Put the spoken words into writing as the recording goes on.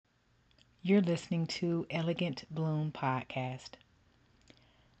You're listening to Elegant Bloom Podcast.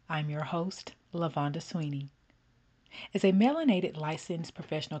 I'm your host, LaVonda Sweeney. As a melanated licensed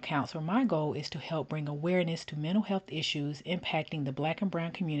professional counselor, my goal is to help bring awareness to mental health issues impacting the Black and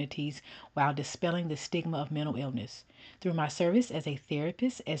Brown communities while dispelling the stigma of mental illness. Through my service as a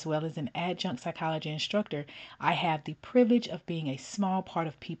therapist as well as an adjunct psychology instructor, I have the privilege of being a small part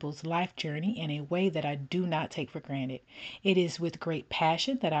of people's life journey in a way that I do not take for granted. It is with great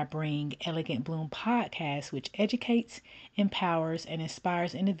passion that I bring Elegant Bloom Podcast, which educates, empowers, and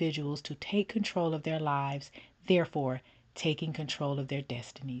inspires individuals to take control of their lives, therefore taking control of their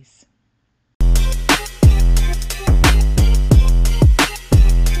destinies.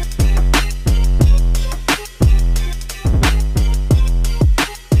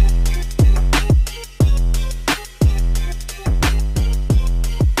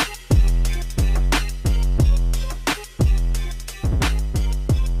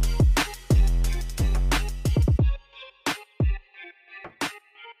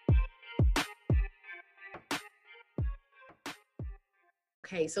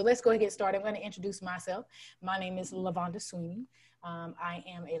 Okay, so let's go ahead and get started. I'm going to introduce myself. My name is LaVonda Sweeney. I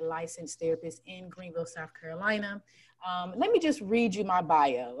am a licensed therapist in Greenville, South Carolina. Let me just read you my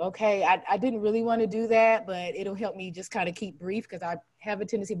bio, okay? I didn't really want to do that, but it'll help me just kind of keep brief because I have a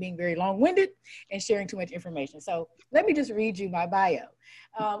tendency of being very long-winded and sharing too much information. So let me just read you my bio.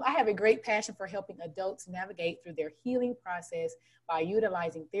 I have a great passion for helping adults navigate through their healing process by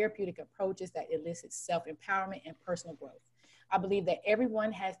utilizing therapeutic approaches that elicit self-empowerment and personal growth. I believe that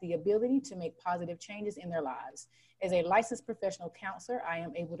everyone has the ability to make positive changes in their lives. As a licensed professional counselor, I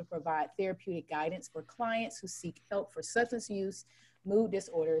am able to provide therapeutic guidance for clients who seek help for substance use, mood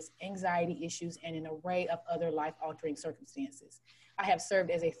disorders, anxiety issues, and an array of other life-altering circumstances. I have served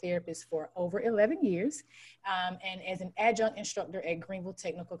as a therapist for over 11 years and as an adjunct instructor at Greenville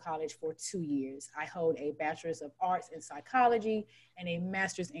Technical College for 2 years. I hold a Bachelor's of Arts in Psychology and a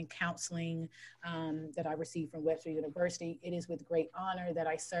Master's in Counseling that I received from Webster University. It is with great honor that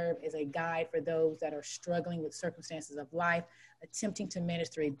I serve as a guide for those that are struggling with circumstances of life, attempting to manage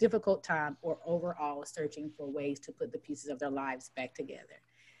through a difficult time, or overall searching for ways to put the pieces of their lives back together.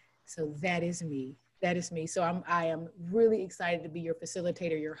 So that is me. That is me. So I am really excited to be your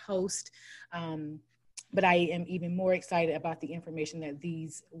facilitator, your host. But I am even more excited about the information that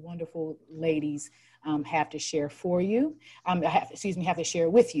these wonderful ladies have to share for you. Have to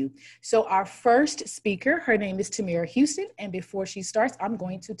share with you. So our first speaker, her name is Tamara Houston. And before she starts, I'm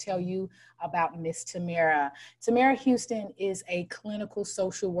going to tell you about Miss Tamara. Tamara Houston is a clinical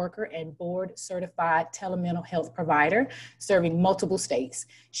social worker and board certified telemental health provider serving multiple states.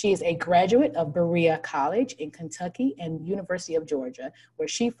 She is a graduate of Berea College in Kentucky and University of Georgia, where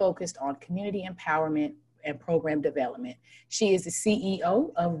she focused on community empowerment and program development. She is the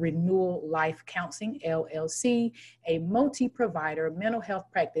CEO of Renewal Life Counseling, LLC, a multi-provider mental health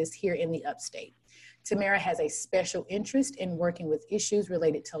practice here in the upstate. Tamara has a special interest in working with issues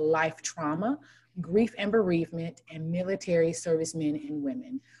related to life trauma, grief and bereavement, and military servicemen and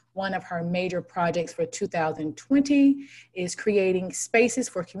women. One of her major projects for 2020 is creating spaces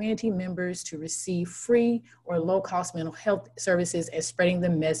for community members to receive free or low-cost mental health services and spreading the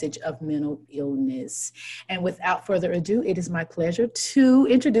message of mental illness. And without further ado, it is my pleasure to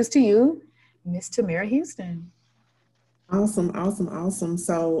introduce to you Miss Tamara Houston. Awesome, awesome, awesome.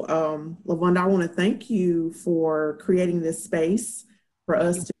 So, LaVonda, I want to thank you for creating this space for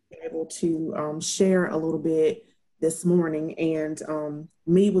us to be able to share a little bit this morning. And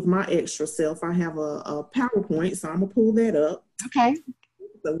me with my extra self, I have a PowerPoint, so I'm going to pull that up. Okay.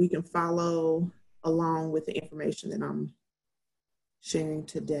 So we can follow along with the information that I'm sharing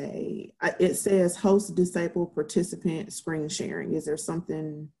today. It says host disabled participant screen sharing. Is there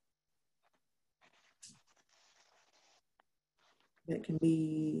something that can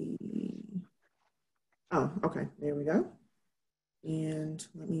be, oh, okay, there we go. And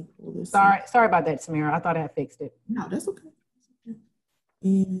let me pull this Sorry about that, Tamara. I thought I had fixed it. No, that's okay.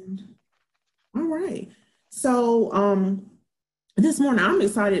 And all right. So this morning I'm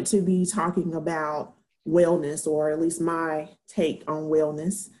excited to be talking about wellness, or at least my take on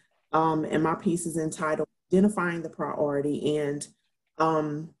wellness. And my piece is entitled Identifying the Priority. And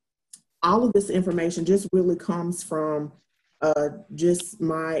all of this information just really comes from just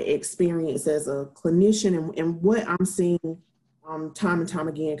my experience as a clinician and what I'm seeing time and time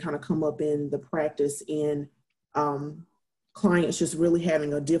again kind of come up in the practice in clients just really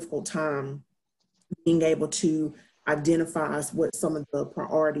having a difficult time being able to identify what some of the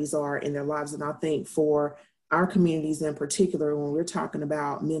priorities are in their lives. And I think for our communities in particular, when we're talking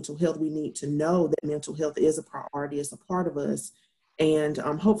about mental health, we need to know that mental health is a priority, it's a part of us. And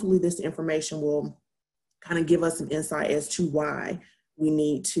hopefully this information will kind of give us some insight as to why we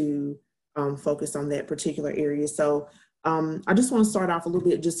need to focus on that particular area. So I just want to start off a little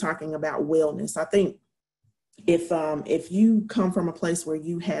bit just talking about wellness. I think if you come from a place where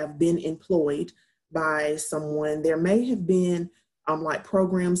you have been employed by someone, there may have been like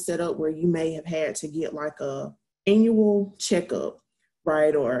programs set up where you may have had to get like a annual checkup,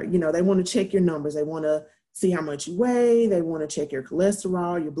 right? Or, you know, they want to check your numbers. They want to see how much you weigh. They want to check your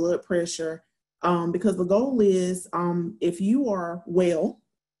cholesterol, your blood pressure, because the goal is if you are well,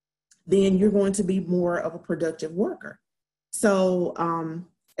 then you're going to be more of a productive worker. So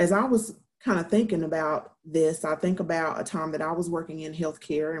as I was kind of thinking about this, I think about a time that I was working in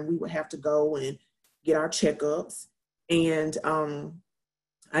healthcare and we would have to go and get our checkups. And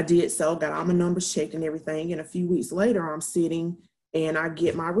I did so, got all my numbers checked and everything. And a few weeks later, I'm sitting and I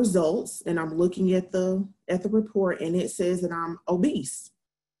get my results and I'm looking at the report and it says that I'm obese.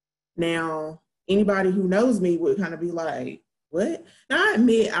 Now, anybody who knows me would kind of be like, what? Now, I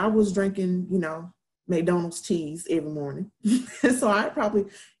admit I was drinking, you know, McDonald's teas every morning. So I probably,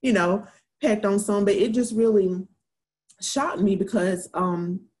 you know, packed on some, but it just really shocked me because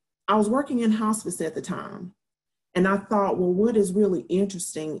I was working in hospice at the time. And I thought, well, what is really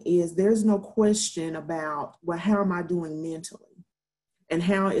interesting is there's no question about, well, how am I doing mentally and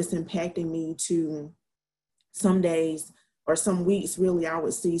how it's impacting me to some days or some weeks, really, I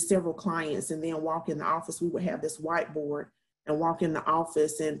would see several clients and then walk in the office. We would have this whiteboard and walk in the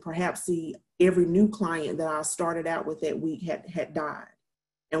office and perhaps see every new client that I started out with that week had died.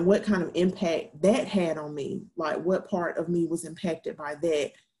 And what kind of impact that had on me, like what part of me was impacted by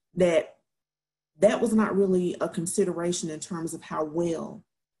that was not really a consideration in terms of how well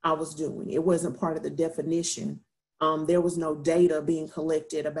I was doing. It wasn't part of the definition. There was no data being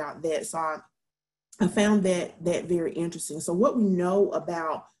collected about that. So I found that very interesting. So what we know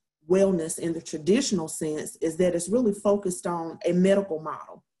about wellness in the traditional sense is that it's really focused on a medical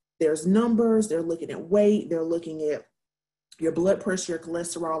model. There's numbers, they're looking at weight, they're looking at your blood pressure, your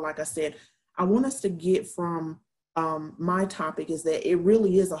cholesterol. Like I said, I want us to get from my topic is that it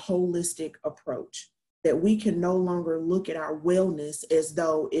really is a holistic approach, that we can no longer look at our wellness as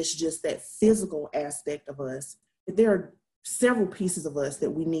though it's just that physical aspect of us. But there are several pieces of us that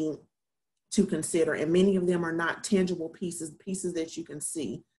we need to consider, and many of them are not tangible pieces that you can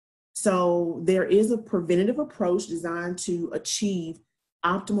see. So there is a preventative approach designed to achieve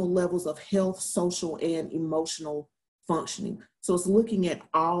optimal levels of health, social, and emotional functioning. So it's looking at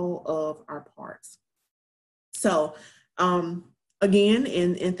all of our parts. So again,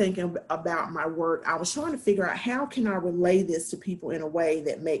 in thinking about my work, I was trying to figure out how can I relay this to people in a way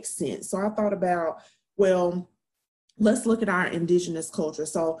that makes sense. So I thought about, well, let's look at our indigenous culture.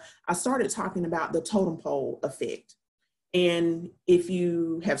 So I started talking about the totem pole effect. And if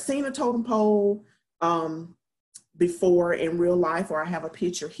you have seen a totem pole before in real life, or I have a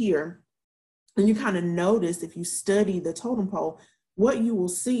picture here, and you kind of notice if you study the totem pole, what you will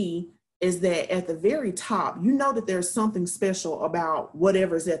see is that at the very top, you know that there's something special about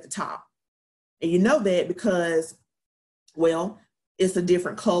whatever's at the top. And you know that because, well, it's a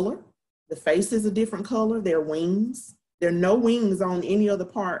different color. The face is a different color. There are wings. There are no wings on any other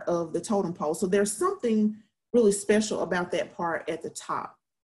part of the totem pole. So there's something really special about that part at the top.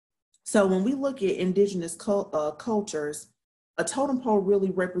 So when we look at indigenous cultures, a totem pole really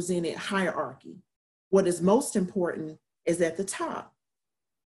represented hierarchy. What is most important is at the top.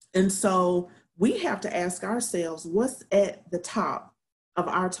 And so we have to ask ourselves, what's at the top of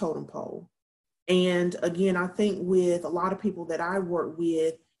our totem pole? And again, I think with a lot of people that I work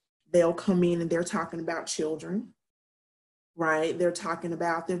with, they'll come in and they're talking about children, right? They're talking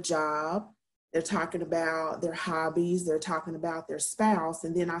about their job. They're talking about their hobbies. They're talking about their spouse.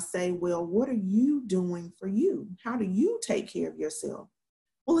 And then I say, well, what are you doing for you? How do you take care of yourself?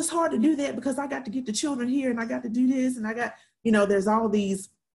 Well, it's hard to do that because I got to get the children here and I got to do this. And I got, you know, there's all these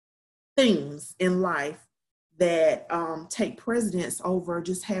things in life that take precedence over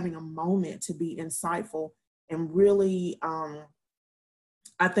just having a moment to be insightful and really,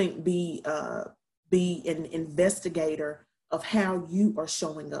 I think, be an investigator of how you are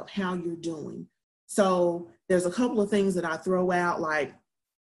showing up, how you're doing. So there's a couple of things that I throw out, like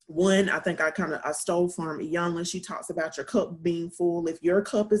one, I think I stole from Iyanla. She talks about your cup being full. If your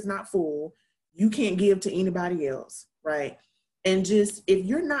cup is not full, you can't give to anybody else, right? And just, if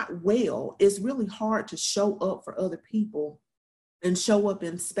you're not well, it's really hard to show up for other people and show up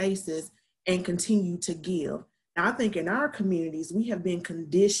in spaces and continue to give. Now, I think in our communities, we have been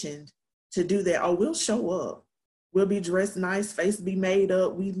conditioned to do that. Oh, we'll show up. We'll be dressed nice, face be made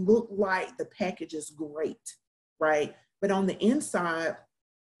up. We look like the package is great, right? but on the inside,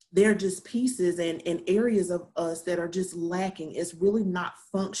 they're just pieces and areas of us that are just lacking. It's really not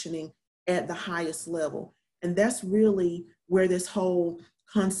functioning at the highest level. And that's really where this whole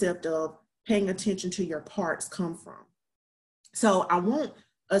concept of paying attention to your parts come from. So I want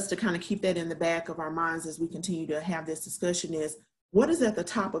us to kind of keep that in the back of our minds as we continue to have this discussion is, what is at the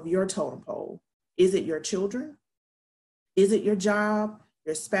top of your totem pole? Is it your children? Is it your job,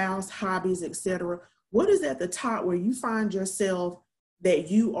 your spouse, hobbies, etc.? What is at the top where you find yourself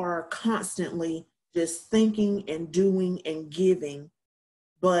that you are constantly just thinking and doing and giving,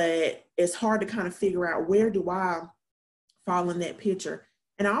 but it's hard to kind of figure out, where do I fall in that picture?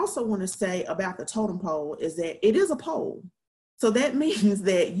 And I also want to say about the totem pole is that it is a pole. So that means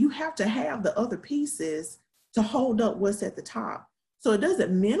that you have to have the other pieces to hold up what's at the top. So it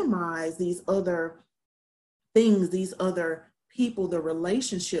doesn't minimize these other things, these other people, the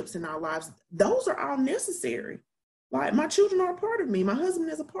relationships in our lives. Those are all necessary. Like, my children are a part of me. My husband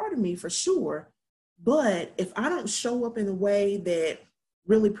is a part of me for sure. But if I don't show up in a way that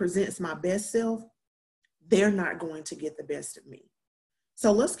really presents my best self, they're not going to get the best of me.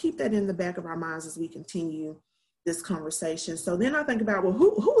 So let's keep that in the back of our minds as we continue this conversation. So then I think about, well,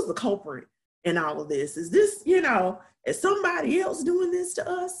 who's the culprit in all of this? Is this, is somebody else doing this to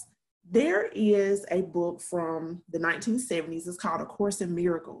us? There is a book from the 1970s. It's called A Course in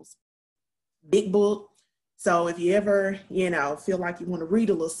Miracles. Big book. So if you ever, feel like you want to read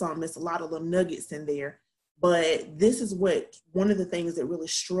a little something, it's a lot of little nuggets in there. But this is one of the things that really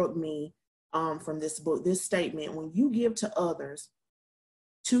struck me from this book, this statement: when you give to others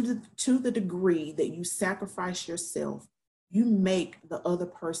to the degree that you sacrifice yourself, you make the other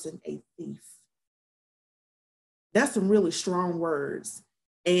person a thief. That's some really strong words.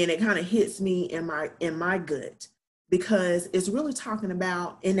 And it kind of hits me in my gut, because it's really talking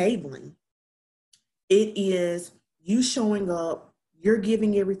about enabling. It is you showing up, you're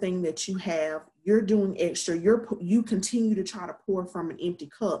giving everything that you have, you're doing extra, you continue to try to pour from an empty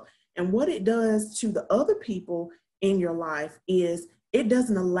cup. And what it does to the other people in your life is it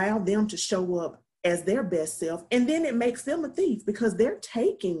doesn't allow them to show up as their best self. And then it makes them a thief, because they're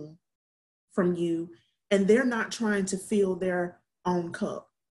taking from you and they're not trying to fill their own cup.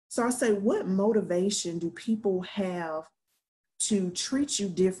 So I say, what motivation do people have to treat you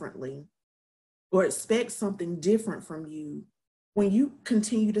differently or expect something different from you when you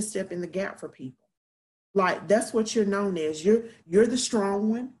continue to step in the gap for people? Like, that's what you're known as. You're the strong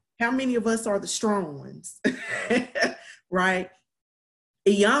one. How many of us are the strong ones? Right?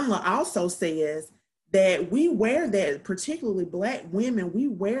 Iyanla also says that we wear that, particularly Black women, we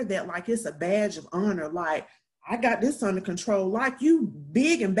wear that like it's a badge of honor. Like, I got this under control, like you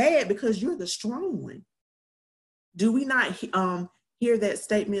big and bad because you're the strong one. Do we not hear that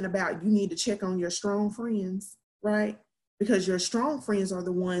statement about you need to check on your strong friends, right? Because your strong friends are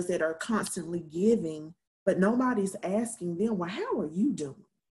the ones that are constantly giving, but nobody's asking them, well, how are you doing?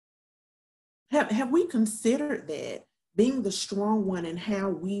 Have we considered that, being the strong one, and how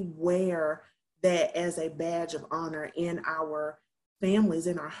we wear that as a badge of honor in our families,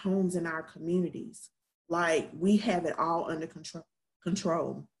 in our homes, in our communities? Like, we have it all under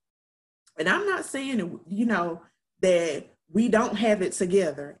control. And I'm not saying, that we don't have it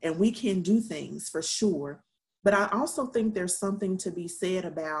together and we can do things for sure. But I also think there's something to be said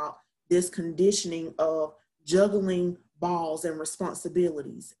about this conditioning of juggling balls and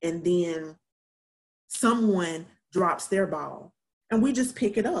responsibilities. And then someone drops their ball and we just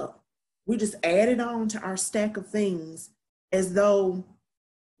pick it up. We just add it on to our stack of things as though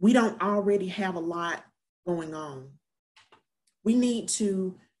we don't already have a lot going on. We need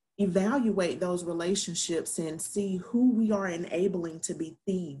to evaluate those relationships and see who we are enabling to be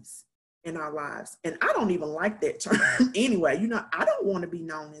thieves in our lives. And I don't even like that term anyway. I don't want to be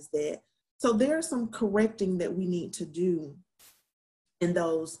known as that. So there's some correcting that we need to do in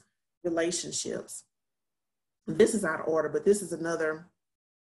those relationships. This is out of order, but this is another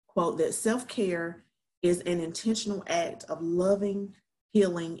quote: that self-care is an intentional act of loving,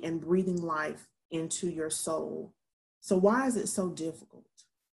 healing, and breathing life into your soul. So why is it so difficult?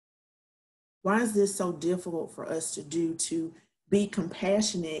 Why is this so difficult for us to do, to be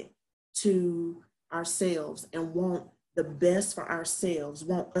compassionate to ourselves and want the best for ourselves,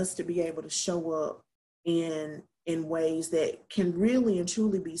 want us to be able to show up in ways that can really and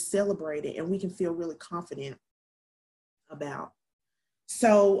truly be celebrated and we can feel really confident about?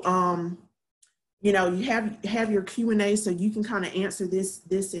 So, you have your Q&A so you can kind of answer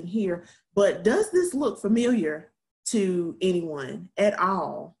this in here, but does this look familiar to anyone at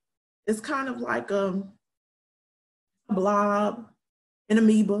all? It's kind of like a blob, an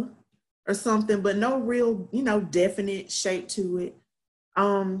amoeba, or something, but no real, definite shape to it.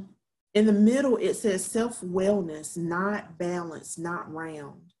 In the middle, it says self-wellness, not balance, not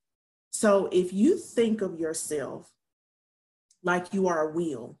round. So if you think of yourself like you are a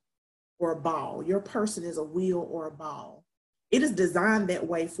wheel or a ball, your person is a wheel or a ball. It is designed that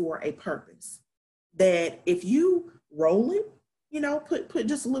way for a purpose. That if you roll it, put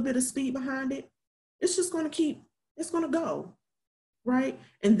just a little bit of speed behind it, it's just going to it's going to go, right?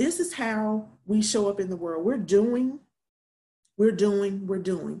 And this is how we show up in the world. We're doing.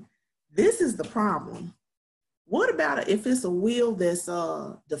 This is the problem. What about it if it's a wheel that's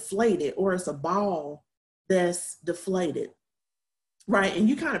deflated, or it's a ball that's deflated, right? And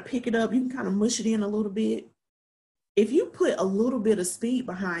you kind of pick it up, you can kind of mush it in a little bit. If you put a little bit of speed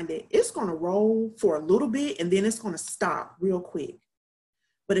behind it, it's going to roll for a little bit and then it's going to stop real quick.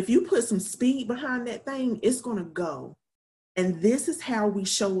 But if you put some speed behind that thing, it's going to go. And this is how we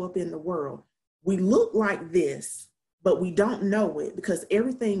show up in the world. We look like this, but we don't know it because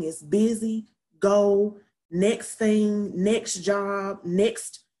everything is busy, go, next thing, next job,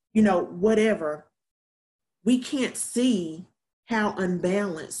 next, whatever. We can't see how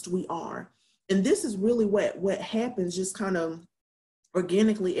unbalanced we are. And this is really what happens just kind of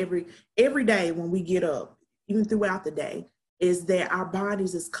organically every day when we get up, even throughout the day, is that our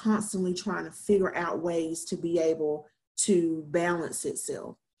bodies is constantly trying to figure out ways to be able to balance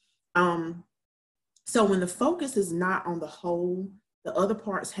itself. So when the focus is not on the whole, the other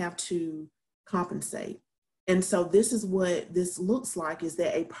parts have to compensate. And so this is what this looks like, is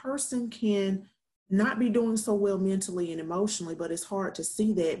that a person can not be doing so well mentally and emotionally, but it's hard to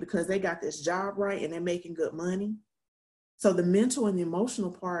see that because they got this job right and they're making good money. So the mental and the emotional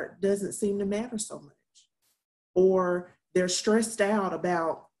part doesn't seem to matter so much. Or they're stressed out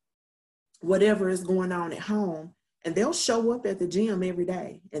about whatever is going on at home, and they'll show up at the gym every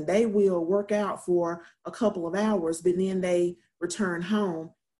day and they will work out for a couple of hours, but then they return home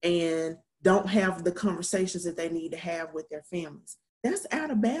and don't have the conversations that they need to have with their families. That's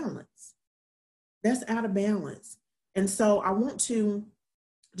out of balance. That's out of balance. And so I want to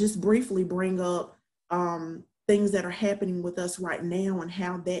just briefly bring up things that are happening with us right now and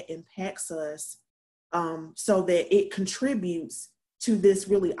how that impacts us, so that it contributes to this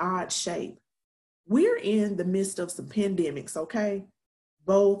really odd shape. We're in the midst of some pandemics, okay?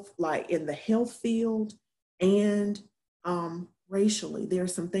 Both like in the health field and racially. There are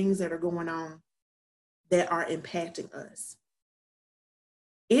some things that are going on that are impacting us.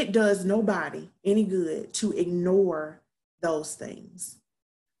 It does nobody any good to ignore those things,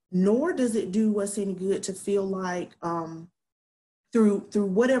 nor does it do us any good to feel like through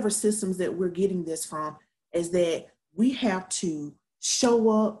whatever systems that we're getting this from, is that we have to show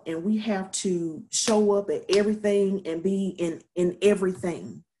up and we have to show up at everything and be in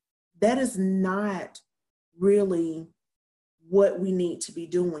everything. That is not really what we need to be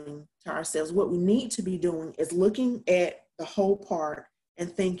doing to ourselves. What we need to be doing is looking at the whole part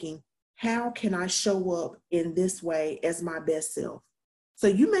and thinking, how can I show up in this way as my best self? So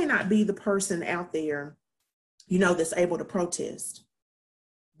you may not be the person out there, that's able to protest,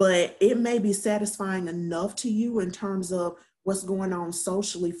 but it may be satisfying enough to you in terms of what's going on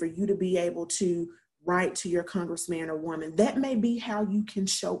socially for you to be able to write to your congressman or woman. That may be how you can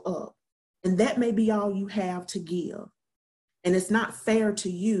show up, and that may be all you have to give. And it's not fair to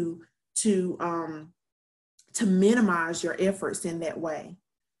you to minimize your efforts in that way.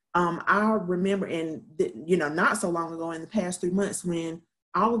 I remember not so long ago, in the past 3 months, when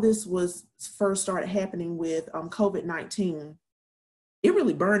all of this was first started happening with COVID-19, it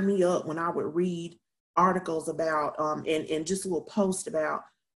really burned me up when I would read articles about and just a little post about,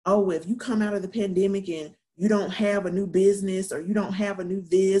 oh, if you come out of the pandemic and you don't have a new business, or you don't have a new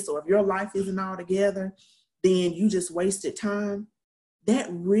this, or if your life isn't all together, then you just wasted time. That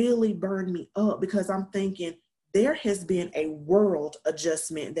really burned me up, because I'm thinking there has been a world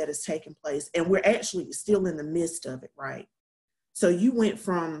adjustment that has taken place, and we're actually still in the midst of it, right? So you went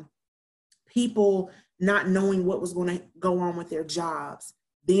from people not knowing what was going to go on with their jobs,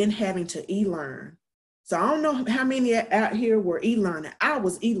 then having to e-learn. So I don't know how many out here were e-learning. I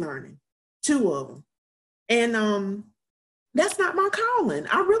was e-learning, 2 of them. And that's not my calling.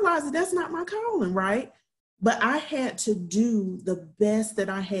 I realized that that's not my calling, right? But I had to do the best that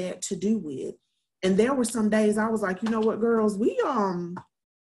I had to do with. And there were some days I was like, you know what, girls, we not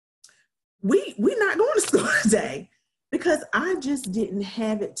going to school today, because I just didn't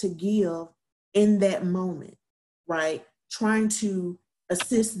have it to give in that moment, right? Trying to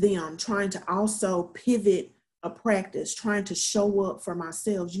assist them, trying to also pivot a practice, trying to show up for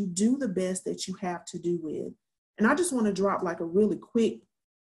myself. You do the best that you have to do with. And I just want to drop like a really quick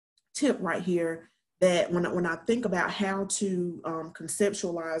tip right here that when I think about how to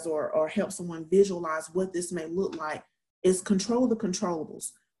conceptualize or help someone visualize what this may look like is control the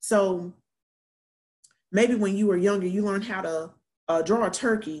controllables. So maybe when you were younger, you learned how to draw a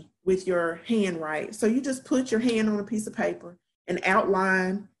turkey with your hand, right? So you just put your hand on a piece of paper and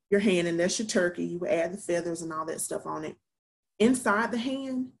outline your hand, and that's your turkey. You add the feathers and all that stuff on it. Inside the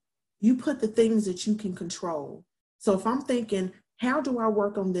hand, you put the things that you can control. So if I'm thinking, how do I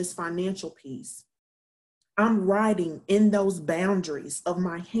work on this financial piece? I'm writing in those boundaries of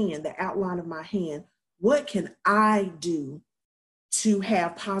my hand, the outline of my hand, what can I do to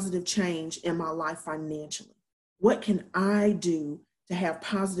have positive change in my life financially? What can I do to have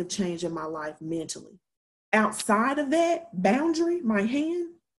positive change in my life mentally? Outside of that boundary, my hand,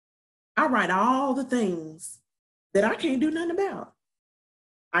 I write all the things that I can't do nothing about.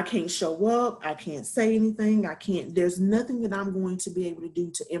 I can't show up. I can't say anything. There's nothing that I'm going to be able to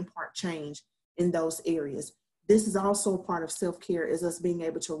do to impart change in those areas. This is also a part of self-care, is us being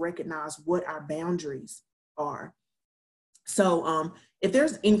able to recognize what our boundaries are. So if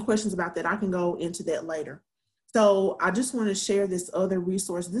there's any questions about that, I can go into that later. So I just want to share this other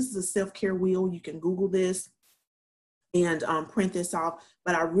resource. This is a self-care wheel. You can Google this and print this off.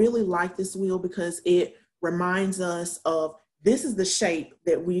 But I really like this wheel because it reminds us of this is the shape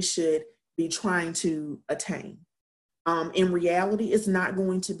that we should be trying to attain. In reality, it's not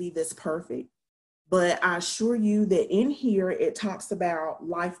going to be this perfect, but I assure you that in here, it talks about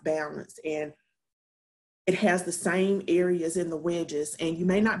life balance, and it has the same areas in the wedges, and you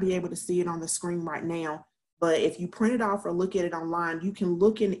may not be able to see it on the screen right now, but if you print it off or look at it online, you can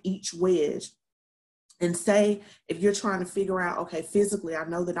look in each wedge and say, if you're trying to figure out, okay, physically, I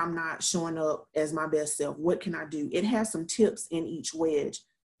know that I'm not showing up as my best self. What can I do? It has some tips in each wedge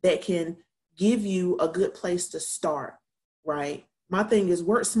that can give you a good place to start, right? My thing is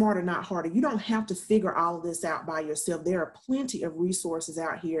work smarter, not harder. You don't have to figure all of this out by yourself. There are plenty of resources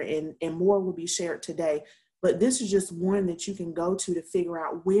out here, and more will be shared today. But this is just one that you can go to figure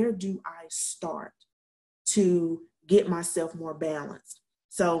out, where do I start to get myself more balanced?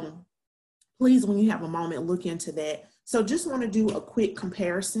 So please, when you have a moment, look into that. So just want to do a quick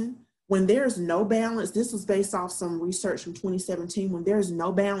comparison. When there's no balance, this was based off some research from 2017. When there's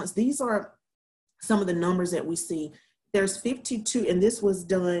no balance, these are some of the numbers that we see. There's 52, and this was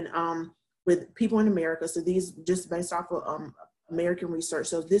done with people in America. So these just based off of American research.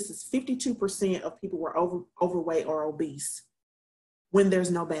 So this is 52% of people were overweight or obese when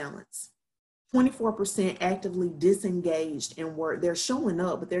there's no balance. 24% actively disengaged in work. They're showing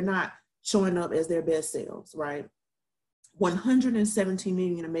up, but they're not showing up as their best selves, right? 117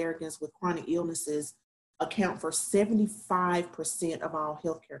 million Americans with chronic illnesses account for 75% of all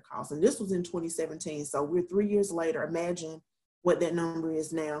healthcare costs. And this was in 2017. So we're 3 years later. Imagine what that number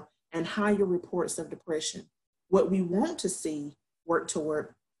is now, and higher reports of depression. What we want to see work to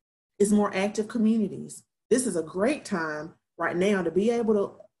work is more active communities. This is a great time right now to be able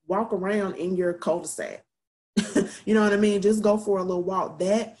to walk around in your cul-de-sac. You know what I mean? Just go for a little walk.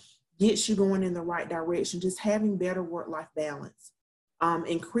 That gets you going in the right direction. Just having better work-life balance.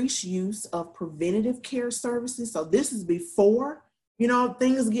 Increased use of preventative care services. So this is before,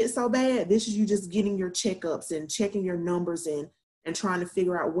 things get so bad. This is you just getting your checkups and checking your numbers and trying to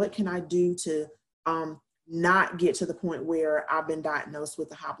figure out, what can I do to not get to the point where I've been diagnosed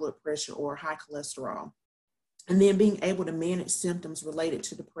with a high blood pressure or high cholesterol. And then being able to manage symptoms related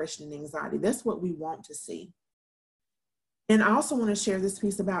to depression and anxiety. That's what we want to see. And I also want to share this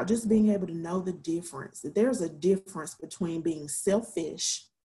piece about just being able to know the difference, that there's a difference between being selfish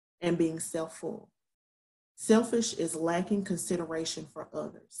and being self-full. Selfish is lacking consideration for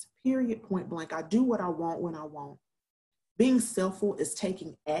others, period, point blank. I do what I want when I want. Being self-full is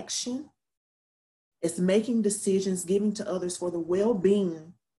taking action. It's making decisions, giving to others for the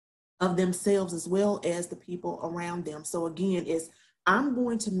well-being of themselves as well as the people around them. So again, I'm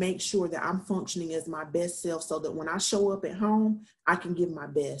going to make sure that I'm functioning as my best self so that when I show up at home, I can give my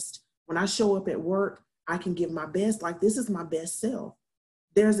best. When I show up at work, I can give my best. Like, this is my best self.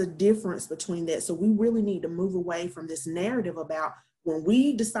 There's a difference between that. So we really need to move away from this narrative about when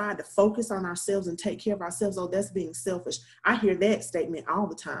we decide to focus on ourselves and take care of ourselves, oh, that's being selfish. I hear that statement all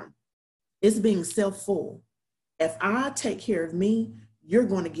the time. It's being self-full. If I take care of me, you're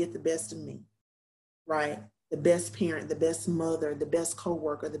going to get the best of me, right? The best parent, the best mother, the best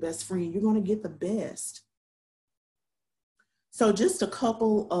coworker, the best friend, you're going to get the best. So just a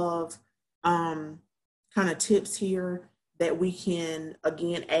couple of kind of tips here that we can,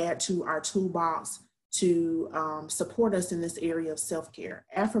 again, add to our toolbox to support us in this area of self-care.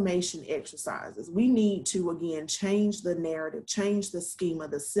 Affirmation exercises. We need to, again, change the narrative, change the schema,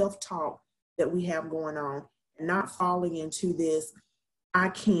 the self-talk that we have going on, and not falling into this, I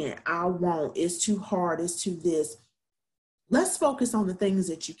can't, I won't, it's too hard, it's too this. Let's focus on the things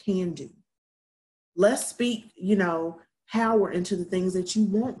that you can do. Let's speak, power into the things that you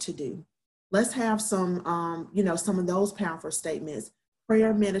want to do. Let's have some, some of those powerful statements.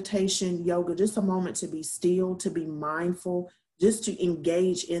 Prayer, meditation, yoga, just a moment to be still, to be mindful, just to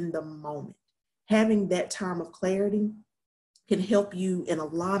engage in the moment. Having that time of clarity can help you in a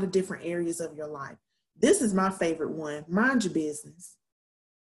lot of different areas of your life. This is my favorite one. Mind your business.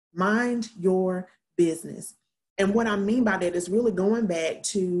 Mind your business. And what I mean by that is really going back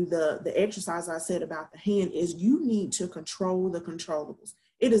to the exercise I said about the hand is you need to control the controllables.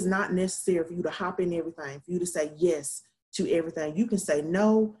 It is not necessary for you to hop in everything, for you to say yes to everything. You can say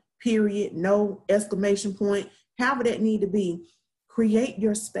no, period, no, exclamation point, however that need to be. Create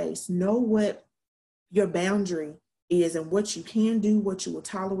your space. Know what your boundary is and what you can do, what you will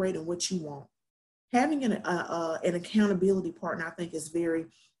tolerate, and what you won't. Having an accountability partner, I think, is very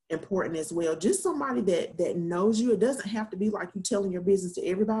important as well. Just somebody that knows you. It doesn't have to be like you telling your business to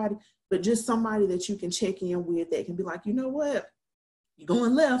everybody, but just somebody that you can check in with that can be like, you know what, you're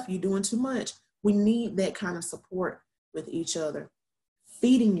going left, you're doing too much. We need that kind of support with each other.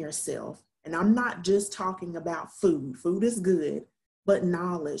 Feeding yourself, and I'm not just talking about food. Food is good, but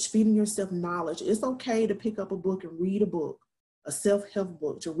knowledge, feeding yourself knowledge. It's okay to pick up a book and read a book, a self-help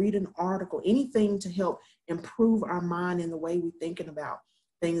book, to read an article, anything to help improve our mind in the way we're thinking about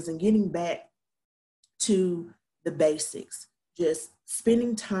things, and getting back to the basics, just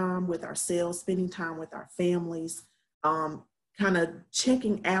spending time with ourselves, spending time with our families, kind of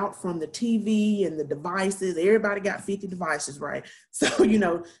checking out from the TV and the devices. Everybody got 50 devices, right?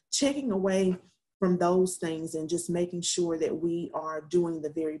 So, checking away from those things and just making sure that we are doing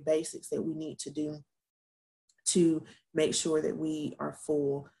the very basics that we need to do to make sure that we are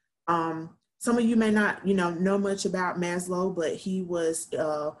full. Some of you may not, know much about Maslow, but he was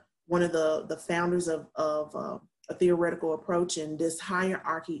one of the founders of a theoretical approach in this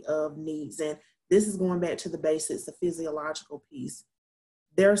hierarchy of needs. And this is going back to the basics, the physiological piece.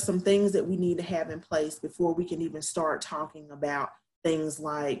 There are some things that we need to have in place before we can even start talking about things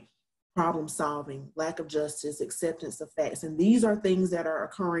like problem solving, lack of justice, acceptance of facts. And these are things that are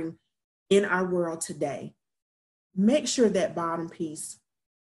occurring in our world today. Make sure that bottom piece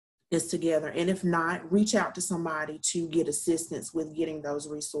is together. And if not, reach out to somebody to get assistance with getting those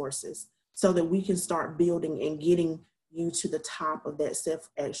resources so that we can start building and getting you to the top of that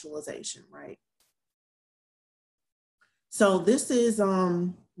self-actualization, right? So this is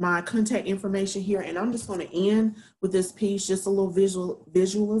my contact information here, and I'm just going to end with this piece, just a little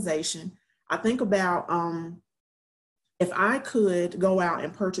visualization. I think about if I could go out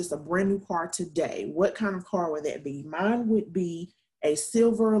and purchase a brand new car today, what kind of car would that be? Mine would be a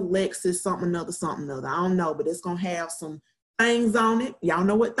silver Lexus, something other. I don't know, but it's going to have some things on it. Y'all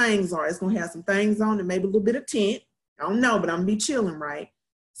know what things are. It's going to have some things on it, maybe a little bit of tint. I don't know, but I'm going to be chilling, right?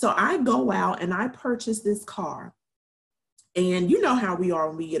 So I go out and I purchase this car. And you know how we are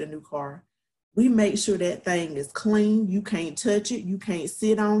when we get a new car. We make sure that thing is clean. You can't touch it. You can't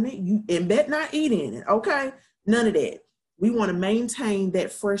sit on it. And bet not eat in it, okay? None of that. We want to maintain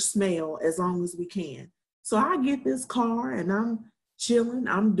that fresh smell as long as we can. So I get this car and I'm chilling.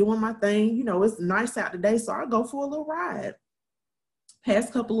 I'm doing my thing. It's nice out today, so I go for a little ride.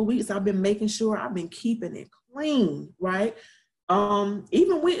 Past couple of weeks, I've been making sure I've been keeping it clean, right?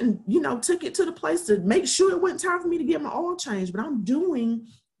 Even went and, took it to the place to make sure it wasn't time for me to get my oil changed. But I'm doing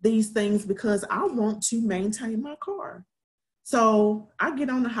these things because I want to maintain my car. So I get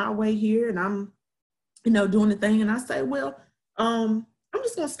on the highway here and I'm, doing the thing. And I say, well, I'm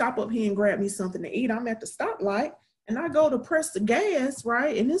just going to stop up here and grab me something to eat. I'm at the stoplight and I go to press the gas,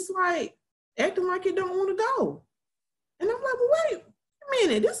 right? And it's like acting like it don't want to go. And I'm like, well, wait a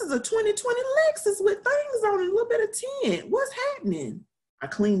minute, this is a 2020 Lexus with things on it, a little bit of tint. What's happening? I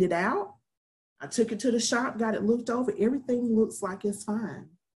cleaned it out. I took it to the shop, got it looked over. Everything looks like it's fine.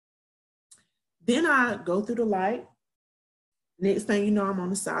 Then I go through the light. Next thing you know, I'm on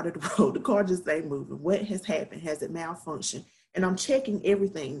the side of the road. The car just ain't moving. What has happened? Has it malfunctioned? And I'm checking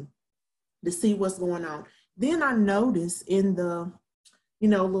everything to see what's going on. Then I notice in the,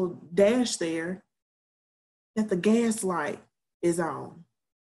 little dash there that the gas light is on.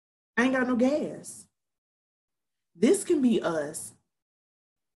 I ain't got no gas. This can be us.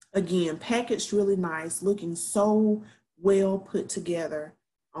 Again, packaged really nice, looking so well put together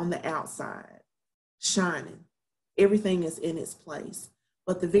on the outside, shining. Everything is in its place.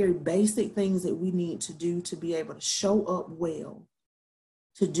 but the very basic things that we need to do to be able to show up well,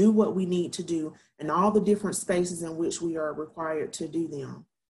 to do what we need to do, and all the different spaces in which we are required to do them.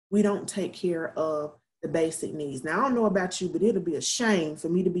 We don't take care of the basic needs. Now, I don't know about you, but it'll be a shame for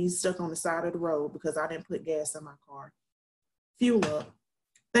me to be stuck on the side of the road because I didn't put gas in my car. Fuel up.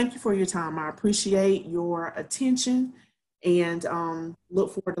 Thank you for your time. I appreciate your attention and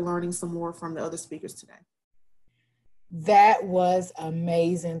look forward to learning some more from the other speakers today. That was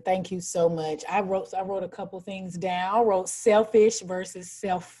amazing. Thank you so much. I wrote a couple things down. I wrote selfish versus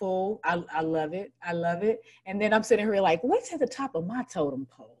self-full. I love it. I love it. And then I'm sitting here like, what's at the top of my totem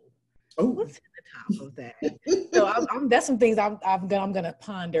pole? Oh. What's at the top of that? So that's some things I'm going to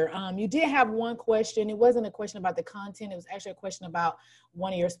ponder. You did have one question. It wasn't a question about the content. It was actually a question about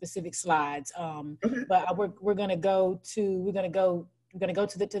one of your specific slides. But we're going to go to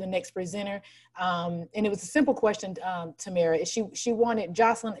the next presenter. And it was a simple question, Tamara. She wanted,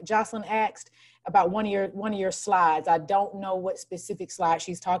 Jocelyn asked about one of your slides. I don't know what specific slide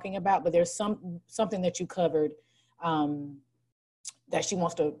she's talking about, but there's something that you covered that she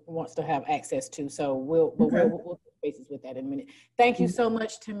wants to have access to. So we'll touch bases with that in a minute. Thank you so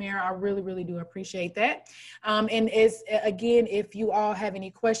much, Tamara. I really, really do appreciate that. And again, if you all have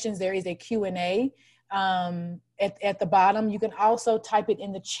any questions, there is a Q&A at the bottom. You can also type it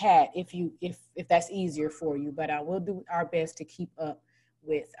in the chat if that's easier for you, but we'll do our best to keep up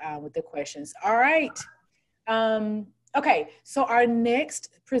with the questions. All right. Okay, so our next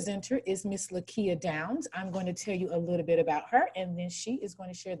presenter is Miss Lakia Downs. I'm going to tell you a little bit about her, and then she is going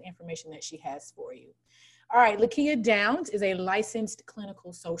to share the information that she has for you. All right, Lakia Downs is a licensed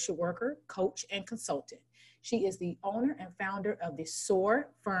clinical social worker, coach, and consultant. She is the owner and founder of the SOAR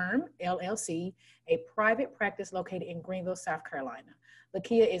Firm, LLC, a private practice located in Greenville, South Carolina.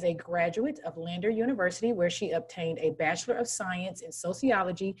 Lakia is a graduate of Lander University, where she obtained a Bachelor of Science in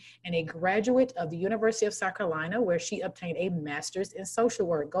Sociology, and a graduate of the University of South Carolina, where she obtained a Master's in Social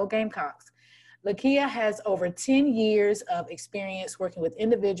Work. Go Gamecocks. Lakia has over 10 years of experience working with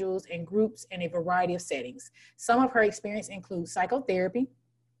individuals and groups in a variety of settings. Some of her experience includes psychotherapy,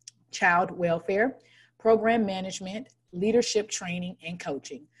 child welfare, program management, leadership training, and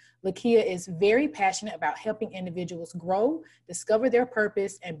coaching. Lakia is very passionate about helping individuals grow, discover their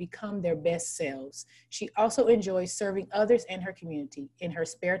purpose, and become their best selves. She also enjoys serving others in her community. In her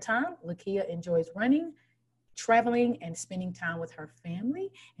spare time, Lakia enjoys running, traveling, and spending time with her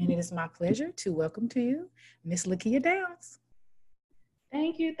family. And it is my pleasure to welcome to you, Miss Lakia Downs.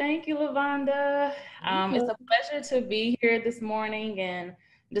 Thank you, LaVonda. It's a pleasure to be here this morning, and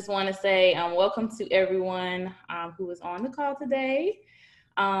just want to say welcome to everyone who is on the call today.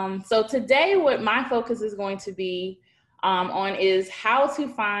 So today what my focus is going to be on is how to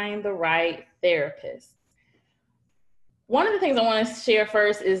find the right therapist. One of the things I want to share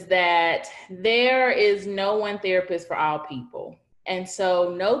first is that there is no one therapist for all people. And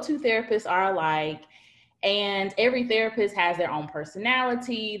so no two therapists are alike, and every therapist has their own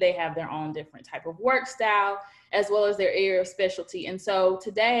personality. They have their own different type of work style, as well as their area of specialty. And so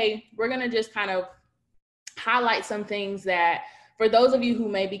today we're going to just kind of highlight some things that for those of you who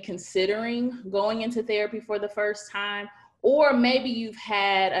may be considering going into therapy for the first time, or maybe you've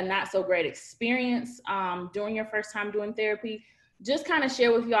had a not so great experience during your first time doing therapy, just kind of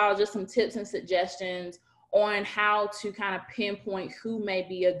share with y'all just some tips and suggestions on how to kind of pinpoint who may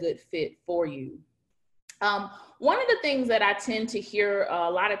be a good fit for you. One of the things that I tend to hear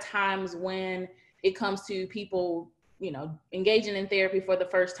a lot of times when it comes to people, engaging in therapy for the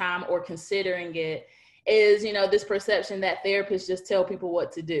first time or considering it is, this perception that therapists just tell people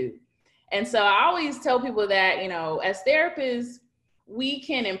what to do. And so I always tell people that, as therapists, we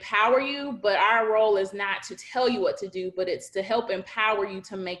can empower you, but our role is not to tell you what to do, but it's to help empower you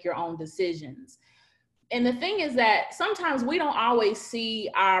to make your own decisions. And the thing is that sometimes we don't always see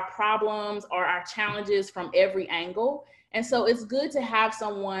our problems or our challenges from every angle. And so it's good to have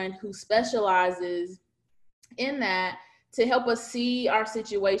someone who specializes in that to help us see our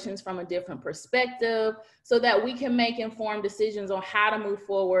situations from a different perspective so that we can make informed decisions on how to move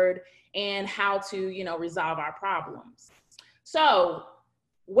forward and how to, resolve our problems. So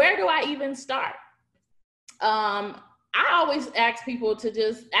where do I even start? I always ask people to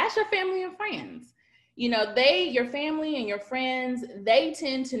just ask your family and friends. Your family and your friends, they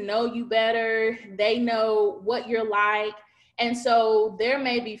tend to know you better. They know what you're like. And so there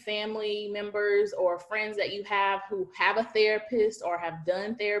may be family members or friends that you have who have a therapist or have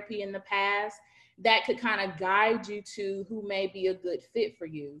done therapy in the past that could kind of guide you to who may be a good fit for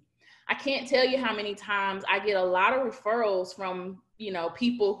you. I can't tell you how many times I get a lot of referrals from,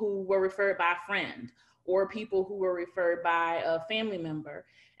 people who were referred by a friend or people who were referred by a family member.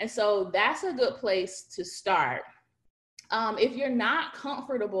 And so that's a good place to start. If you're not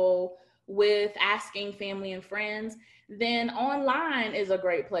comfortable with asking family and friends, then online is a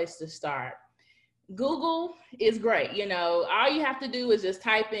great place to start. Google is great. You know, all you have to do is just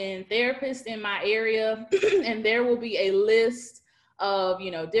type in therapist in my area and there will be a list of,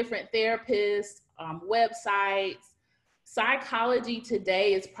 you know, different therapists, websites. Psychology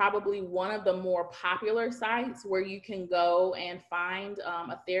Today is probably one of the more popular sites where you can go and find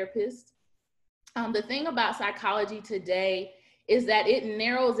a therapist. The thing about Psychology Today is that it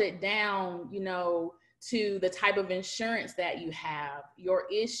narrows it down, you know, to the type of insurance that you have, your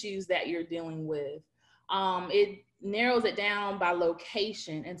issues that you're dealing with. It narrows it down by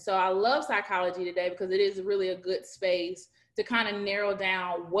location. And so I love Psychology Today because it is really a good space to kind of narrow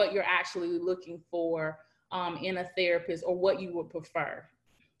down what you're actually looking for in a therapist or what you would prefer.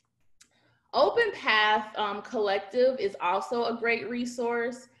 Open Path Collective is also a great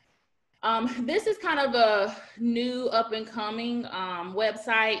resource. This is kind of a new up and coming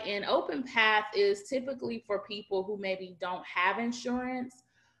website, and Open Path is typically for people who maybe don't have insurance,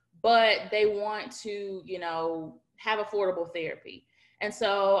 but they want to, you know, have affordable therapy. And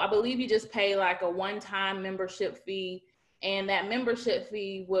so I believe you just pay like a one-time membership fee, and that membership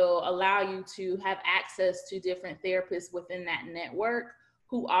fee will allow you to have access to different therapists within that network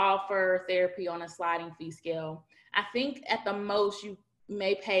who offer therapy on a sliding fee scale. I think at the most you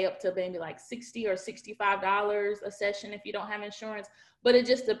may pay up to maybe like $60 or $65 a session if you don't have insurance, but it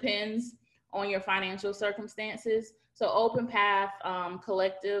just depends on your financial circumstances. So Open Path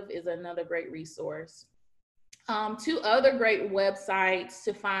Collective is another great resource. Two other great websites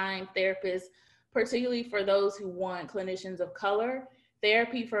to find therapists, particularly for those who want clinicians of color.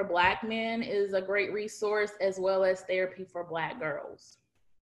 Therapy for Black Men is a great resource, as well as Therapy for Black Girls.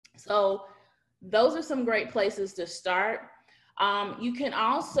 So those are some great places to start. You can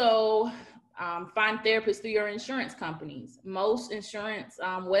also find therapists through your insurance companies. Most insurance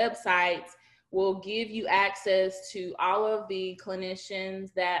websites will give you access to all of the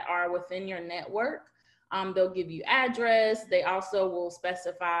clinicians that are within your network. They'll give you address. They also will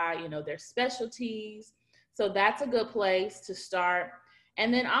specify, you know, their specialties. So that's a good place to start.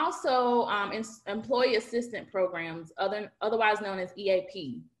 And then also employee assistant programs, otherwise known as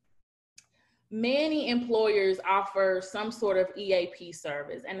EAP. Many employers offer some sort of EAP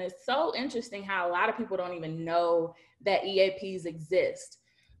service. And it's so interesting how a lot of people don't even know that EAPs exist.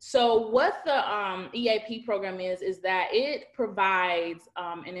 So what the EAP program is that it provides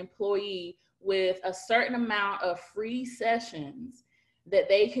an employee with a certain amount of free sessions that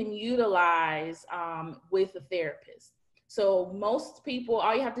they can utilize with a therapist. So most people,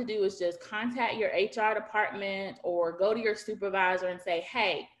 all you have to do is just contact your HR department or go to your supervisor and say,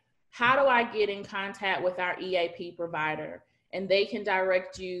 hey, how do I get in contact with our EAP provider? And they can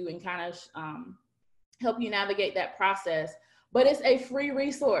direct you and kind of help you navigate that process. But it's a free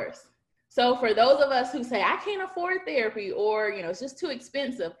resource. So for those of us who say, I can't afford therapy, or, you know, it's just too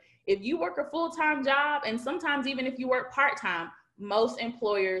expensive. If you work a full-time job, and sometimes even if you work part-time, most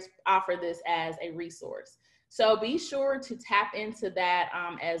employers offer this as a resource. So be sure to tap into that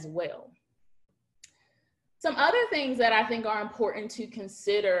as well. Some other things that I think are important to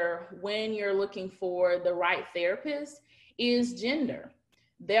consider when you're looking for the right therapist is gender.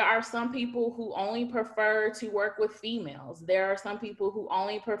 There are some people who only prefer to work with females. There are some people who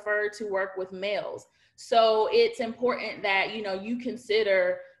only prefer to work with males. So it's important that, you know, you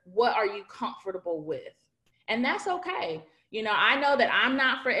consider what are you comfortable with. And that's okay. You know, I know that I'm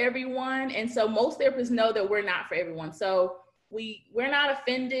not for everyone. And so most therapists know that we're not for everyone. So we're not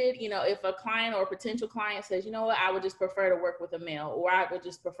offended, you know, if a client or a potential client says, you know what, I would just prefer to work with a male, or I would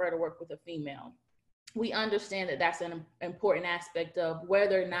just prefer to work with a female. We understand that that's an important aspect of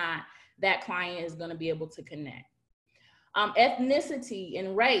whether or not that client is going to be able to connect. Ethnicity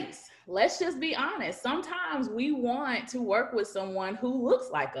and race. Let's just be honest. Sometimes we want to work with someone who looks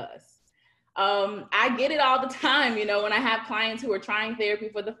like us. I get it all the time. You know, when I have clients who are trying therapy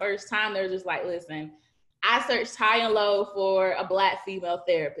for the first time, they're just like, listen, I searched high and low for a Black female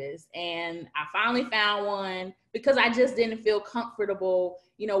therapist, and I finally found one because I just didn't feel comfortable,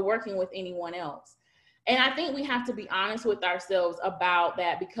 you know, working with anyone else. And I think we have to be honest with ourselves about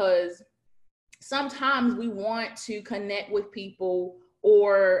that, because sometimes we want to connect with people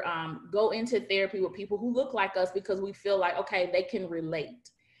or go into therapy with people who look like us because we feel like, okay, they can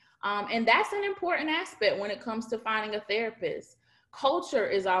relate. And that's an important aspect when it comes to finding a therapist. Culture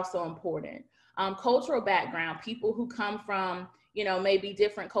is also important. Cultural background, people who come from, you know, maybe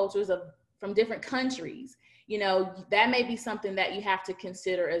different cultures from different countries, you know, that may be something that you have to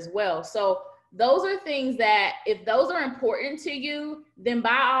consider as well. So those are things that if those are important to you, then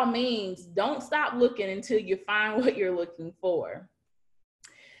by all means, don't stop looking until you find what you're looking for.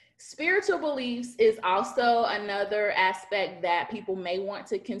 Spiritual beliefs is also another aspect that people may want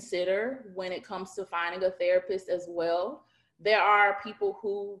to consider when it comes to finding a therapist as well. There are people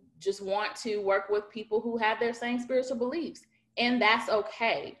who just want to work with people who have their same spiritual beliefs, and that's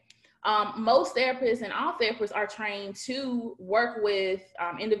okay. Most therapists and all therapists are trained to work with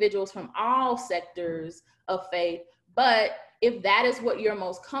individuals from all sectors of faith. But if that is what you're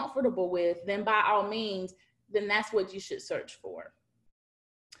most comfortable with, then by all means, then that's what you should search for.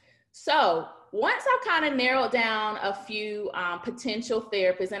 So once I've kind of narrowed down a few potential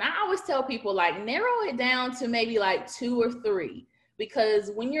therapists, and I always tell people like narrow it down to maybe like 2 or 3,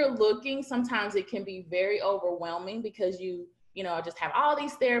 because when you're looking, sometimes it can be very overwhelming because you just have all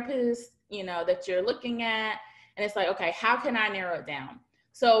these therapists, that you're looking at. And it's like, okay, how can I narrow it down?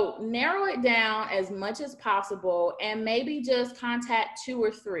 So narrow it down as much as possible and maybe just contact 2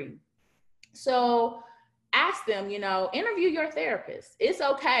 or 3. So ask them, interview your therapist. It's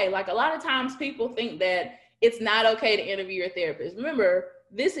okay. Like a lot of times people think that it's not okay to interview your therapist. Remember,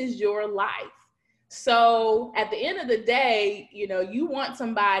 this is your life. So at the end of the day, you want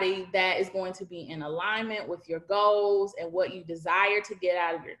somebody that is going to be in alignment with your goals and what you desire to get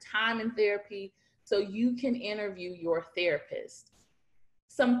out of your time in therapy, so you can interview your therapist.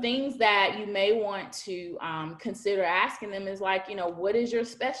 Some things that you may want to consider asking them is like, what is your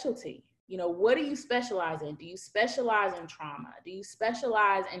specialty? What do you specialize in? Do you specialize in trauma? Do you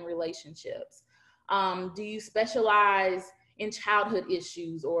specialize in relationships? Do you specialize in childhood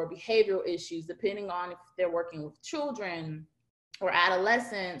issues or behavioral issues, depending on if they're working with children or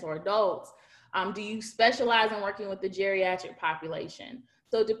adolescents or adults? Do you specialize in working with the geriatric population?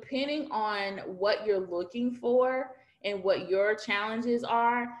 So depending on what you're looking for and what your challenges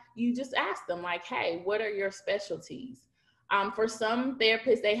are, you just ask them like, hey, what are your specialties? For some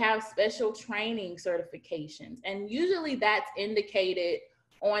therapists, they have special training certifications, and usually that's indicated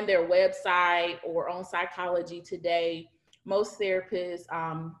on their website or on Psychology Today. Most therapists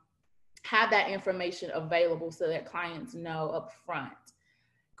have that information available so that clients know up front.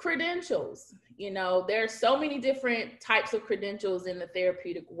 Credentials, there are so many different types of credentials in the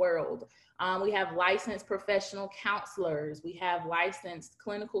therapeutic world. We have licensed professional counselors, we have licensed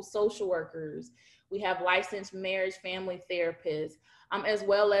clinical social workers, we have licensed marriage family therapists, as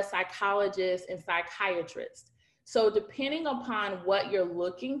well as psychologists and psychiatrists. So depending upon what you're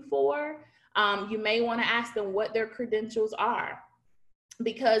looking for, you may want to ask them what their credentials are.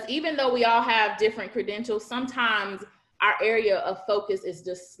 Because even though we all have different credentials, sometimes our area of focus is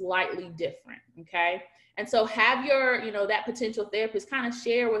just slightly different, okay? And so have your, that potential therapist kind of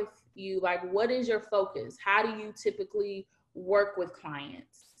share with you, like, what is your focus? How do you typically work with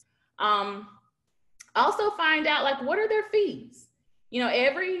clients? Also find out, like, what are their fees?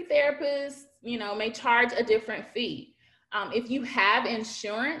 Every therapist, may charge a different fee. If you have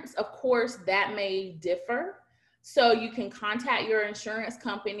insurance, of course, that may differ. So you can contact your insurance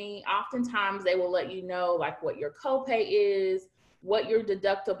company. Oftentimes they will let you know like what your copay is, what your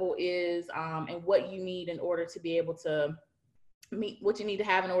deductible is, and what you need in order to be able to meet what you need to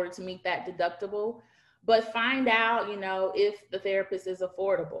have in order to meet that deductible. But find out, if the therapist is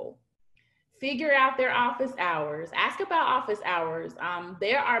affordable. Figure out their office hours. Ask about office hours.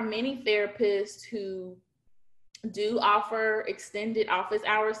 There are many therapists who do offer extended office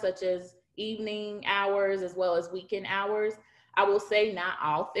hours, such as evening hours as well as weekend hours. I will say not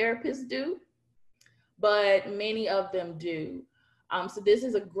all therapists do, but many of them do. So this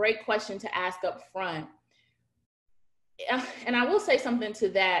is a great question to ask up front. And I will say something to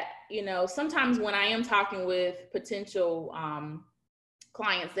that, sometimes when I am talking with potential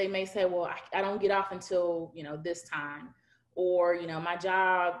clients, they may say, well, I don't get off until, this time, or, my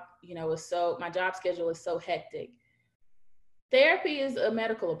job, my job schedule is so hectic. Therapy is a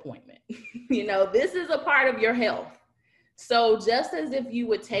medical appointment. This is a part of your health. So just as if you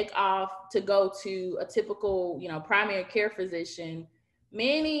would take off to go to a typical, primary care physician,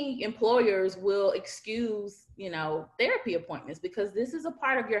 many employers will excuse, therapy appointments because this is a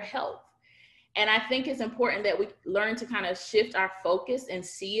part of your health. And I think it's important that we learn to kind of shift our focus and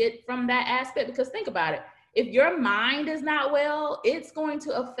see it from that aspect, because think about it. If your mind is not well, it's going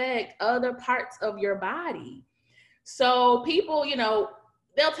to affect other parts of your body. So people,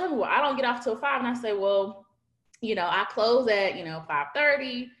 they'll tell me, well, I don't get off till 5. And I say, well, I close at,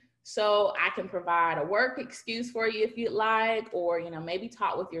 5:30. So I can provide a work excuse for you if you'd like, or, maybe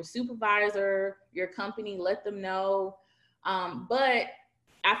talk with your supervisor, your company, let them know. But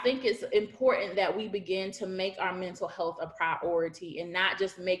I think it's important that we begin to make our mental health a priority and not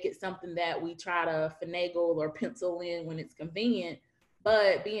just make it something that we try to finagle or pencil in when it's convenient,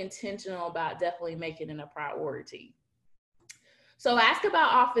 but be intentional about definitely making it a priority. So ask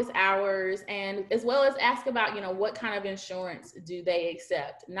about office hours, and as well as ask about, what kind of insurance do they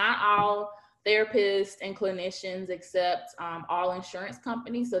accept? Not all therapists and clinicians accept all insurance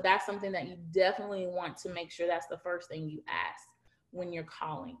companies. So that's something that you definitely want to make sure that's the first thing you ask when you're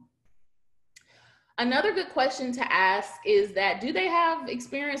calling. Another good question to ask is that, do they have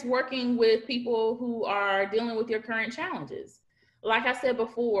experience working with people who are dealing with your current challenges? Like I said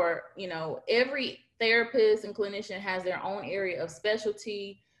before, every therapist and clinician has their own area of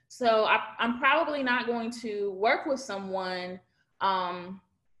specialty. So I'm probably not going to work with someone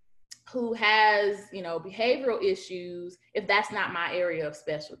who has, behavioral issues if that's not my area of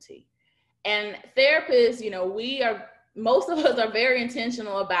specialty. And therapists, most of us are very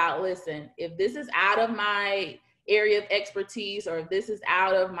intentional about, listen, if this is out of my area of expertise or if this is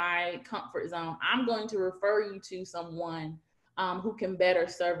out of my comfort zone, I'm going to refer you to someone who can better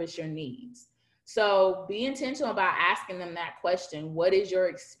service your needs. So be intentional about asking them that question. What is your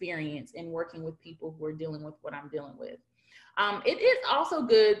experience in working with people who are dealing with what I'm dealing with? It is also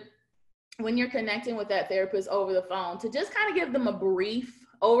good when you're connecting with that therapist over the phone to just kind of give them a brief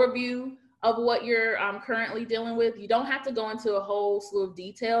overview of what you're currently dealing with. You don't have to go into a whole slew of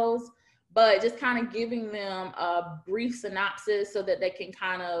details, but just kind of giving them a brief synopsis so that they can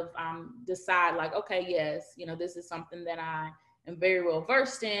kind of decide like, okay, yes, this is something that I am very well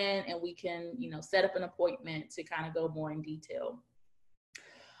versed in, and we can, set up an appointment to kind of go more in detail.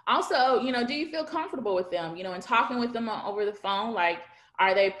 Also, do you feel comfortable with them, and talking with them over the phone? Like,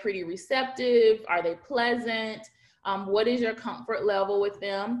 are they pretty receptive? Are they pleasant? What is your comfort level with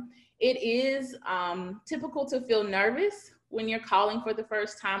them? It is typical to feel nervous when you're calling for the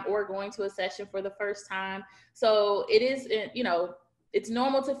first time or going to a session for the first time. So it is, it's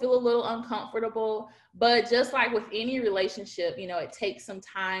normal to feel a little uncomfortable, but just like with any relationship, it takes some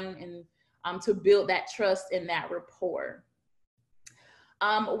time and to build that trust and that rapport.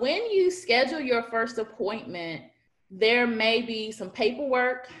 When you schedule your first appointment, there may be some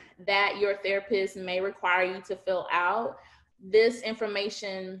paperwork that your therapist may require you to fill out. This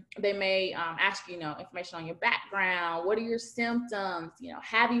information, they may ask you, information on your background. What are your symptoms?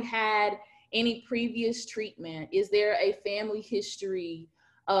 Have you had any previous treatment? Is there a family history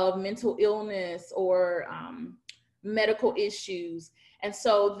of mental illness or medical issues? And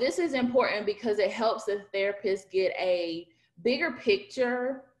so this is important because it helps the therapist get a bigger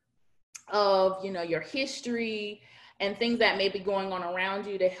picture of, your history and things that may be going on around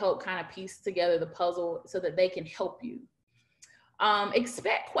you to help kind of piece together the puzzle so that they can help you.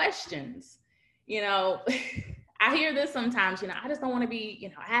 Expect questions. I hear this sometimes, I just don't want to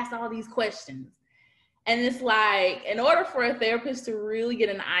be, asked all these questions. And it's like, in order for a therapist to really get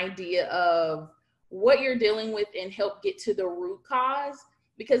an idea of what you're dealing with and help get to the root cause,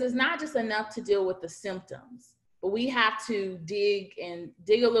 because it's not just enough to deal with the symptoms, but we have to dig a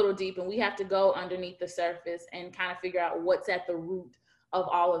little deep, and we have to go underneath the surface and kind of figure out what's at the root of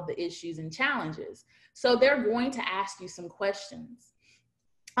all of the issues and challenges. So they're going to ask you some questions.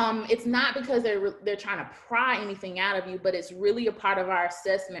 It's not because they're trying to pry anything out of you, but it's really a part of our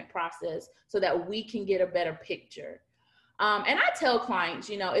assessment process so that we can get a better picture. And I tell clients,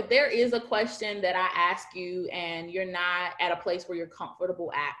 if there is a question that I ask you and you're not at a place where you're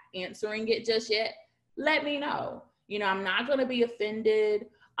comfortable at answering it just yet, let me know. I'm not going to be offended.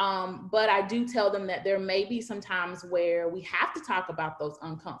 But I do tell them that there may be some times where we have to talk about those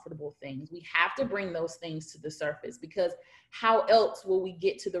uncomfortable things. We have to bring those things to the surface, because how else will we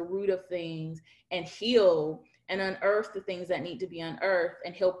get to the root of things and heal and unearth the things that need to be unearthed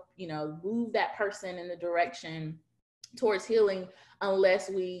and help, move that person in the direction towards healing, unless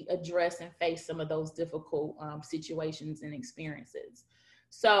we address and face some of those difficult situations and experiences.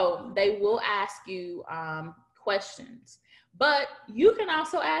 So they will ask you questions. But you can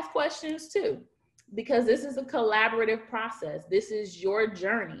also ask questions too, because this is a collaborative process. This is your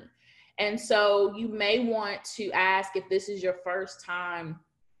journey. And so you may want to ask, if this is your first time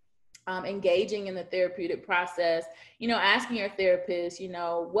engaging in the therapeutic process, asking your therapist,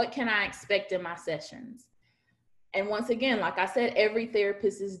 what can I expect in my sessions? And once again, like I said, every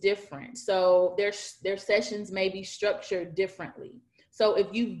therapist is different. So their sessions may be structured differently. So if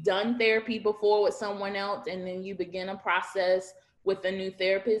you've done therapy before with someone else and then you begin a process with a new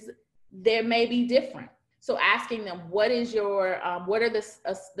therapist, there may be different. So asking them, what are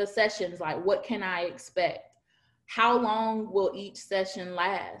the sessions like? What can I expect? How long will each session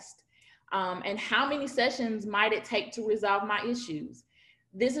last? And how many sessions might it take to resolve my issues?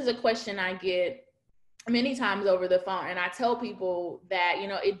 this is a question I get many times over the phone. And I tell people that, you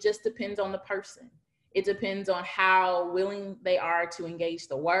know, it just depends on the person. It depends on how willing they are to engage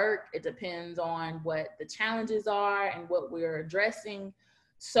the work. It depends on what the challenges are and what we're addressing.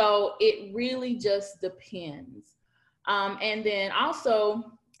 So it really just depends. And then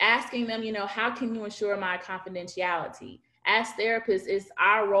also asking them, you know, how can you ensure my confidentiality? As therapists, it's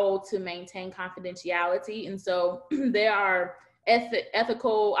our role to maintain confidentiality. And so there are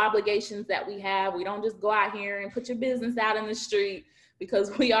ethical obligations that we have. We don't just go out here and put your business out in the street,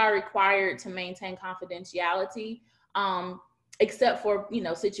 because we are required to maintain confidentiality, except for, you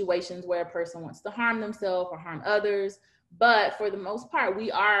know, situations where a person wants to harm themselves or harm others. But for the most part,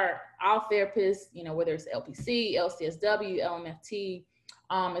 we are all therapists, you know, whether it's LPC, LCSW, LMFT,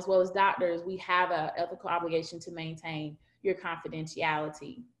 as well as doctors, we have an ethical obligation to maintain your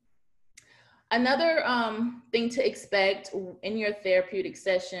confidentiality. Another thing to expect in your therapeutic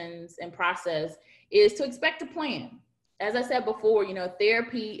sessions and process is to expect a plan. As I said before, you know,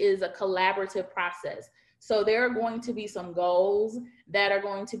 therapy is a collaborative process. So there are going to be some goals that are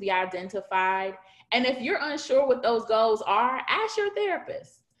going to be identified. And if you're unsure what those goals are, ask your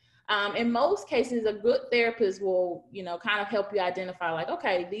therapist. In most cases, a good therapist will, you know, kind of help you identify, like,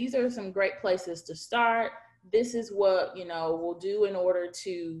 okay, these are some great places to start. This is what, you know, we'll do in order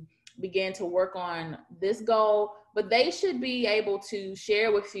to begin to work on this goal. But they should be able to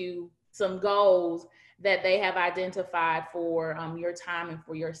share with you some goals that they have identified for your time and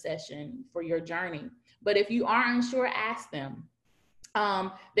for your session, for your journey. But if you are unsure, ask them.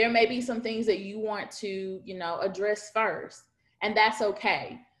 There may be some things that you want to, you know, address first, and that's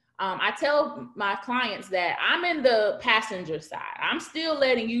okay. I tell my clients that I'm in the passenger side. I'm still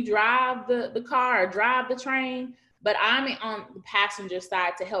letting you drive the car or drive the train, but I'm on the passenger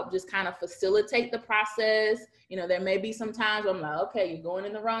side to help just kind of facilitate the process. You know, there may be some times where I'm like, okay, you're going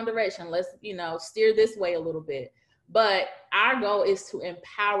in the wrong direction. Let's, you know, steer this way a little bit. But our goal is to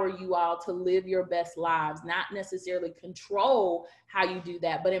empower you all to live your best lives, not necessarily control how you do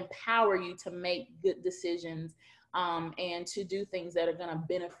that, but empower you to make good decisions and to do things that are going to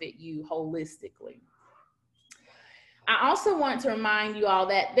benefit you holistically. I also want to remind you all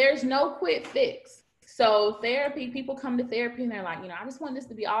that there's no quick fix. So therapy, people come to therapy and they're like, you know, I just want this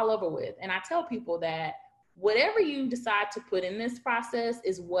to be all over with. And I tell people that whatever you decide to put in this process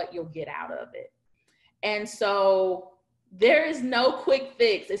is what you'll get out of it. And so there is no quick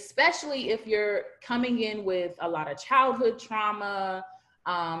fix, especially if you're coming in with a lot of childhood trauma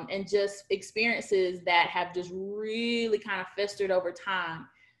and just experiences that have just really kind of festered over time.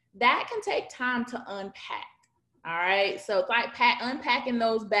 That can take time to unpack. All right. So it's like unpacking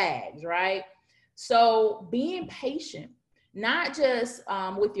those bags, right? So being patient, not just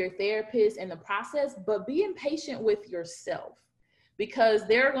with your therapist in the process, but being patient with yourself, because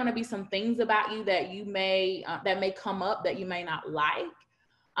there are going to be some things about you that you may, that may come up that you may not like.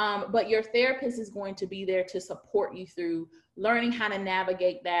 But your therapist is going to be there to support you through learning how to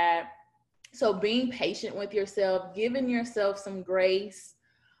navigate that. So being patient with yourself, giving yourself some grace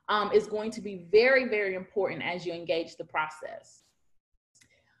is going to be very, very important as you engage the process.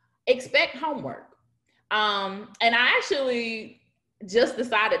 Expect homework. And I actually just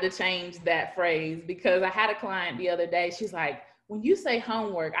decided to change that phrase because I had a client the other day. She's like, when you say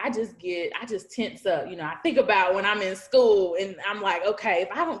homework, I just tense up. You know, I think about when I'm in school and I'm like, okay, if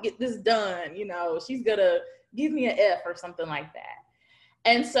I don't get this done, you know, she's gonna give me an F or something like that.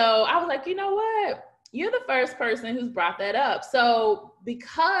 And so I was like, you know what? You're the first person who's brought that up. So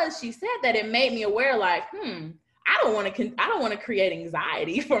because she said that, it made me aware, like, I don't want to create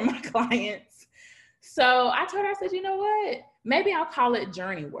anxiety for my clients. So I told her, I said, you know what? Maybe I'll call it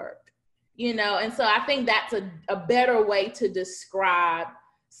journey work. You know, and so I think that's a better way to describe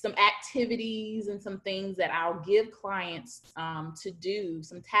some activities and some things that I'll give clients to do,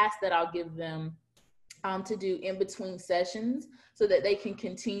 some tasks that I'll give them to do in between sessions so that they can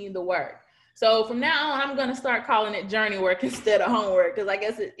continue the work. So from now on, I'm going to start calling it journey work instead of homework, because I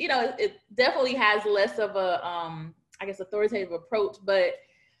guess it, you know, it definitely has less of a, I guess, authoritative approach, but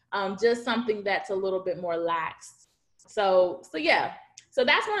just something that's a little bit more lax. So yeah. So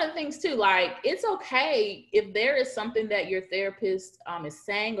that's one of the things too, like, it's okay if there is something that your therapist is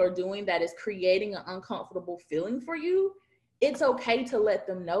saying or doing that is creating an uncomfortable feeling for you. It's okay to let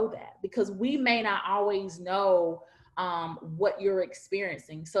them know that, because we may not always know what you're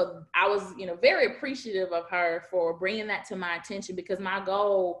experiencing. So I was, you know, very appreciative of her for bringing that to my attention, because my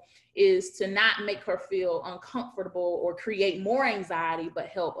goal is to not make her feel uncomfortable or create more anxiety, but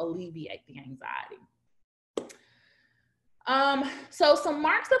help alleviate the anxiety. So some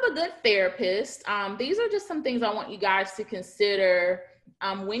marks of a good therapist. These are just some things I want you guys to consider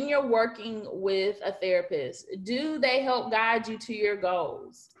when you're working with a therapist, do they help guide you to your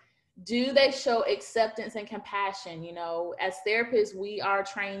goals? Do they show acceptance and compassion? You know, as therapists, we are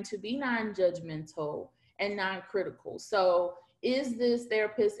trained to be non-judgmental and non-critical. So is this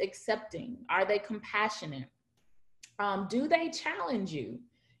therapist accepting? Are they compassionate? Do they challenge you?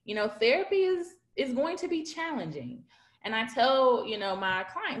 You know, therapy is going to be challenging. And I tell, you know, my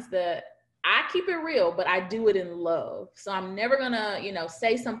clients that I keep it real, but I do it in love. So I'm never gonna, you know,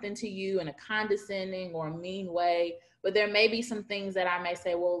 say something to you in a condescending or mean way, but there may be some things that I may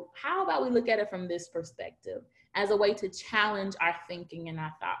say, well, how about we look at it from this perspective as a way to challenge our thinking and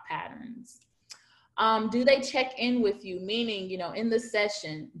our thought patterns? Do they check in with you? Meaning, you know, in the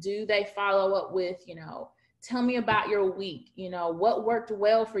session, do they follow up with, you know, tell me about your week, you know, what worked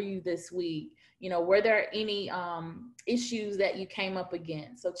well for you this week? You know, were there any issues that you came up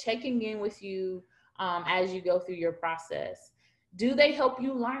against? So checking in with you as you go through your process. Do they help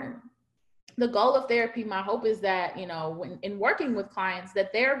you learn? The goal of therapy, my hope is that, you know, when in working with clients,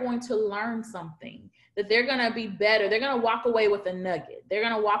 that they're going to learn something, that they're going to be better. They're going to walk away with a nugget. They're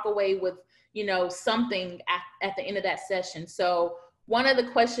going to walk away with, you know, something at the end of that session. So one of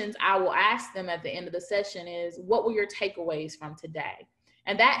the questions I will ask them at the end of the session is, what were your takeaways from today?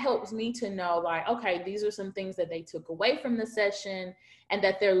 And that helps me to know, like, okay, these are some things that they took away from the session and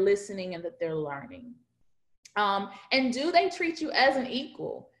that they're listening and that they're learning. And do they treat you as an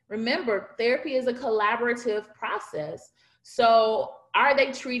equal? Remember, therapy is a collaborative process. So are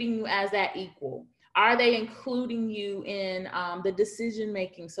they treating you as that equal? Are they including you in the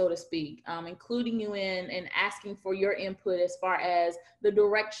decision-making, so to speak, including you in and asking for your input as far as the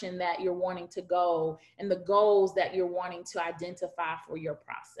direction that you're wanting to go and the goals that you're wanting to identify for your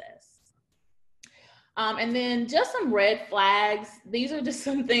process? And then just some red flags. These are just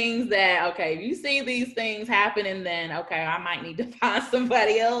some things that, okay, if you see these things happening, then, okay, I might need to find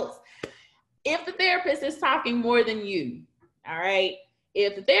somebody else. If the therapist is talking more than you, all right,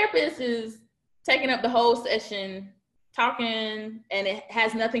 if the therapist is taking up the whole session, talking, and it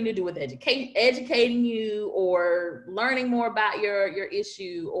has nothing to do with educating you or learning more about your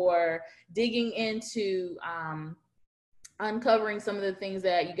issue or digging into uncovering some of the things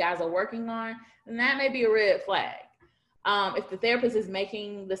that you guys are working on, then that may be a red flag. If the therapist is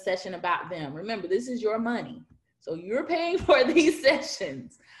making the session about them, remember, this is your money. So you're paying for these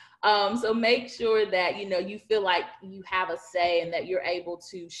sessions. So make sure that, you know, you feel like you have a say and that you're able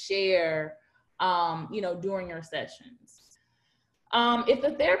to share you know, during your sessions. If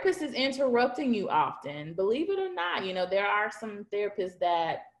the therapist is interrupting you often, believe it or not, you know, there are some therapists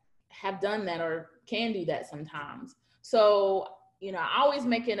that have done that or can do that sometimes. So, you know, I always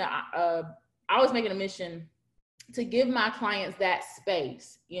make it a mission to give my clients that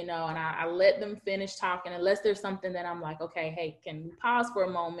space, you know, and I let them finish talking unless there's something that I'm like, okay, hey, can we pause for a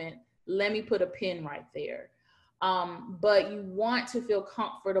moment? Let me put a pin right there. But you want to feel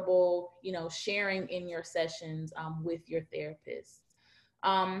comfortable, you know, sharing in your sessions with your therapist.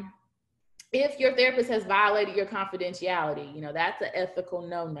 If your therapist has violated your confidentiality, you know, that's an ethical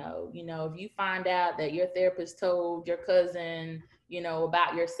no-no. You know, if you find out that your therapist told your cousin, you know,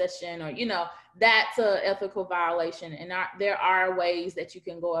 about your session, or, you know, that's an ethical violation. And there are ways that you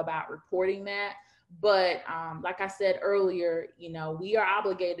can go about reporting that. But like I said earlier, you know, we are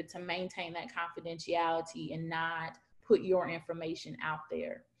obligated to maintain that confidentiality and not put your information out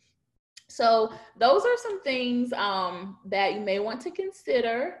there. So those are some things that you may want to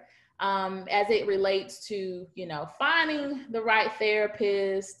consider as it relates to, you know, finding the right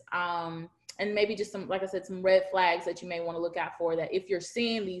therapist, and maybe just some, like I said, some red flags that you may want to look out for, that if you're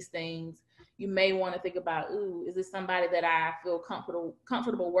seeing these things, you may want to think about, ooh, is this somebody that I feel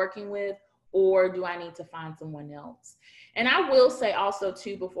comfortable working with, or do I need to find someone else? And I will say also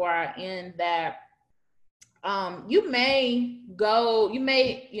too, before I end, that you may,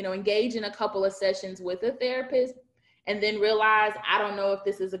 you know, engage in a couple of sessions with a therapist and then realize, I don't know if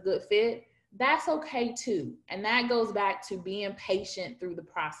this is a good fit. That's okay too. And that goes back to being patient through the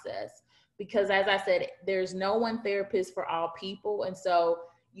process, because as I said, there's no one therapist for all people. And so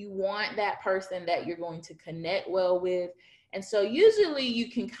you want that person that you're going to connect well with. And so usually you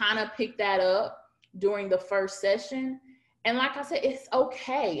can kind of pick that up during the first session. And like I said, it's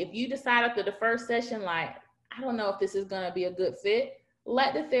okay. If you decide after the first session, like, I don't know if this is going to be a good fit,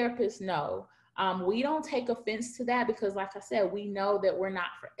 let the therapist know. We don't take offense to that, because like I said, we know that we're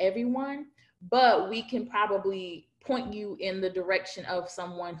not for everyone, but we can probably point you in the direction of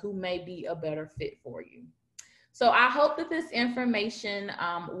someone who may be a better fit for you. So I hope that this information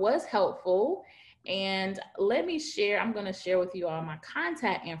was helpful. And let me share, I'm going to share with you all my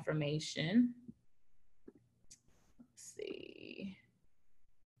contact information. Let's see.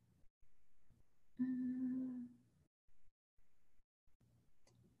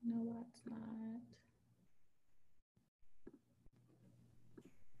 No, it's not.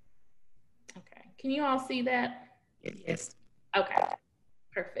 Okay. Can you all see that? Yes. Okay.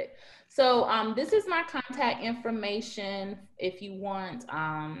 Perfect. So this is my contact information. If you want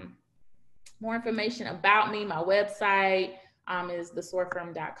more information about me, my website is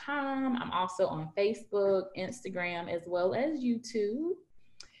thesoarfirm.com. I'm also on Facebook, Instagram, as well as YouTube.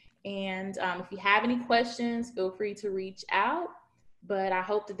 And if you have any questions, feel free to reach out. But I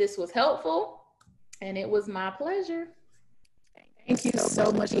hope that this was helpful, and it was my pleasure. Thank you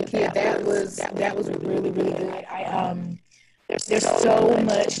so much, Lakia. That was really, really good. There's so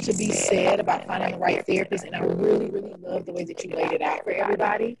much to be said about finding the right therapist, and I really, really love the way that you laid it out for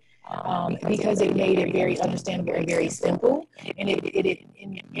everybody, because it made it very understandable and very simple. And it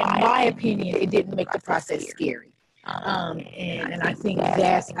in my opinion, it didn't make the process scary. And I think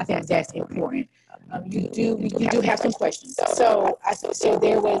that's important. You do have some questions. So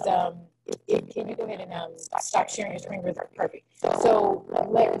there was can you go ahead and stop sharing your screen with her? Perfect. So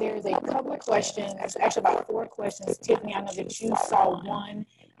there's a couple of questions. There's actually about 4 questions. Tiffany, I know that you saw one,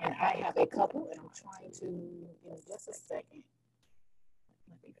 and I have a couple, and I'm trying to, in just a second.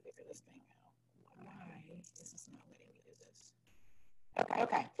 Let me figure this thing out. Why this is not letting me do this?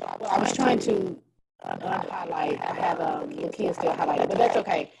 Okay. Well, I was trying to highlight. I have Lakia still highlighted, but that's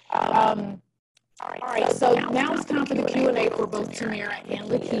okay. All right, so now it's time for the Q&A for both Tamara and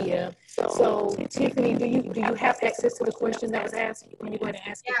Lakia. So, Tiffany, do you have access to the question that was asked? Can you go ahead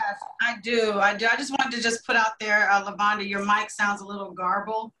and ask it? Yes, I do. I just wanted to just put out there, Lavonda, your mic sounds a little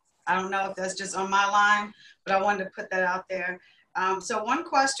garbled. I don't know if that's just on my line, but I wanted to put that out there. So one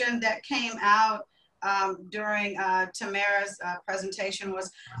question that came out during Tamara's presentation was,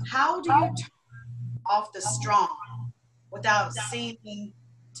 how do you turn off the strong without seeming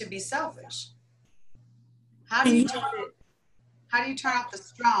to be selfish? How do you turn off the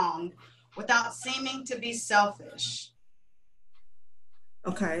strong without seeming to be selfish?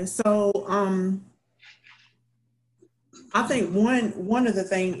 Okay, so I think one of the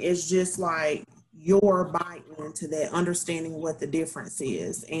thing is just like your buy-in to that, understanding what the difference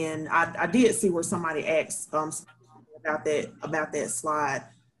is. And I did see where somebody asked about that slide.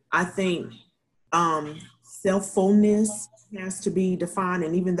 I think self-fullness has to be defined,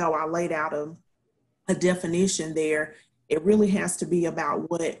 and even though I laid out a definition there, it really has to be about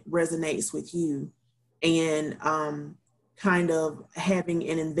what resonates with you, and kind of having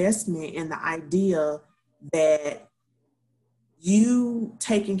an investment in the idea that you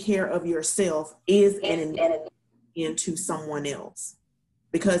taking care of yourself is an investment into someone else.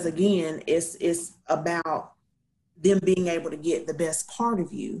 Because again, it's about them being able to get the best part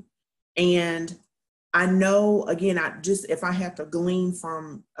of you. And I know, again, if I have to glean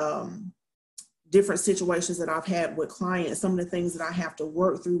from different situations that I've had with clients, some of the things that I have to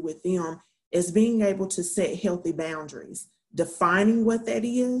work through with them is being able to set healthy boundaries, defining what that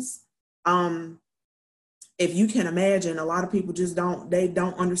is. If you can imagine, a lot of people just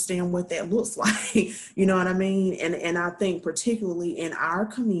don't understand what that looks like. You know what I mean? And I think particularly in our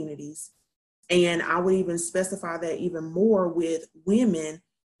communities, and I would even specify that even more with women,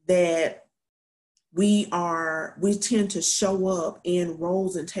 that we tend to show up in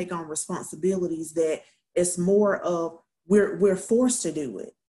roles and take on responsibilities that it's more of we're forced to do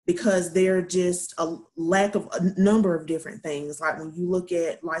it because they're just a lack of a number of different things. Like when you look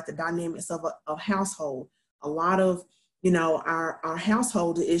at like the dynamics of a household, a lot of, you know, our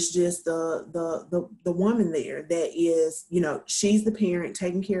household is just the woman there that is, you know, she's the parent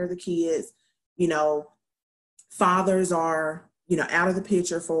taking care of the kids, you know, fathers are, you know, out of the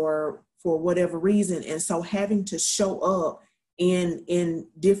picture for whatever reason. And so having to show up in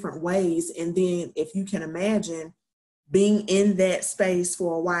different ways. And then if you can imagine being in that space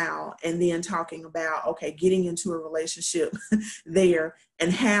for a while and then talking about, okay, getting into a relationship there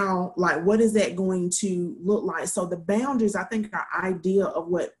and how, like, what is that going to look like? So the boundaries, I think our idea of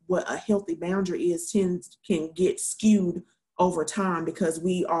what a healthy boundary is can get skewed over time because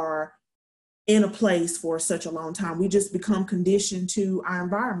we are in a place for such a long time. We just become conditioned to our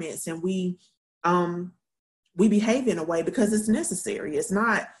environments and we behave in a way because it's necessary. It's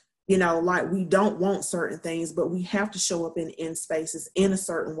not, you know, like we don't want certain things, but we have to show up in spaces in a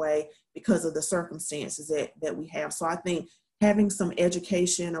certain way because of the circumstances that we have. So I think having some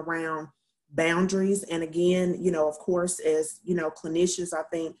education around boundaries, and again, you know, of course, as, you know, clinicians, I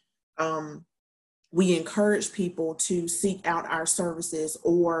think we encourage people to seek out our services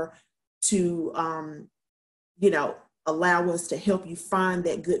or to, you know, allow us to help you find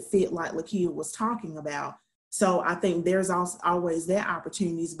that good fit like Lakia was talking about. So I think there's also always that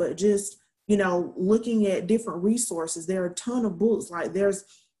opportunities, but just, you know, looking at different resources, there are a ton of books. Like there's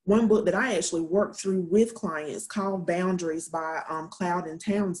one book that I actually worked through with clients called Boundaries by Cloud and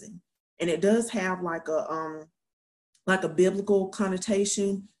Townsend. And it does have like a biblical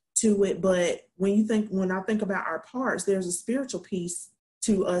connotation to it. But when I think about our parts, there's a spiritual piece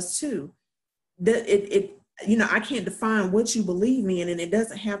to us too. That I can't define what you believe in, and it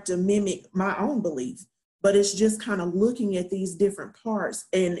doesn't have to mimic my own beliefs, but it's just kind of looking at these different parts.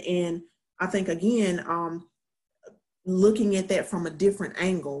 And I think, again, looking at that from a different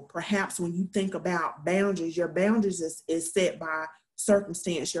angle. Perhaps when you think about boundaries, your boundaries is set by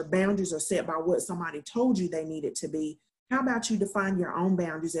circumstance. Your boundaries are set by what somebody told you they needed to be. How about you define your own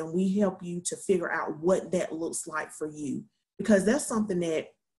boundaries, and we help you to figure out what that looks like for you? Because that's something that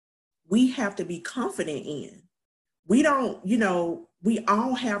we have to be confident in. We don't, we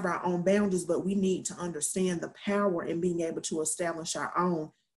all have our own boundaries, but we need to understand the power in being able to establish our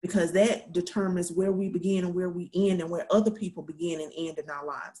own, because that determines where we begin and where we end and where other people begin and end in our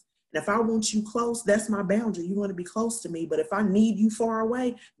lives. And if I want you close, that's my boundary. You want to be close to me. But if I need you far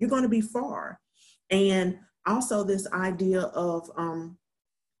away, you're going to be far. And also this idea of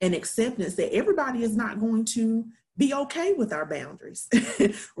an acceptance that everybody is not going to be okay with our boundaries,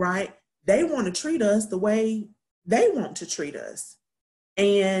 right? They want to treat us the way they want to treat us.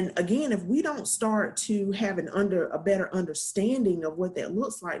 And again, if we don't start to have a better understanding of what that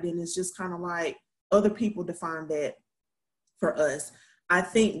looks like, then it's just kind of like other people define that for us. I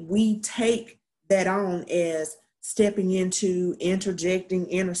think we take that on as stepping into, interjecting,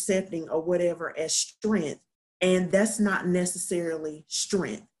 intercepting, or whatever as strength. And that's not necessarily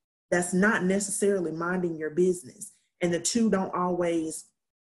strength. That's not necessarily minding your business. And the two don't always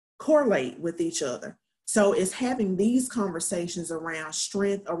correlate with each other. So it's having these conversations around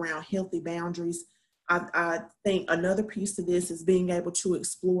strength, around healthy boundaries. I think another piece of this is being able to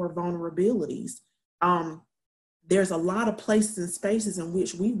explore vulnerabilities. There's a lot of places and spaces in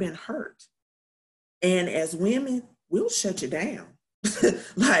which we've been hurt. And as women, we'll shut you down.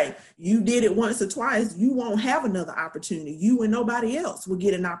 Like, you did it once or twice, you won't have another opportunity. You and nobody else will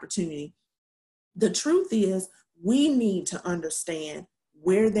get an opportunity. The truth is, we need to understand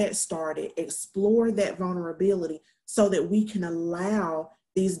where that started, explore that vulnerability so that we can allow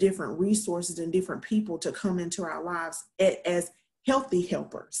these different resources and different people to come into our lives as healthy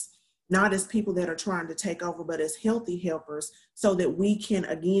helpers, not as people that are trying to take over, but as healthy helpers, so that we can,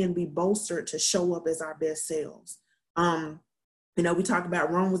 again, be bolstered to show up as our best selves. We talk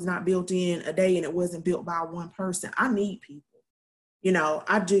about Rome was not built in a day, and it wasn't built by one person. I need people.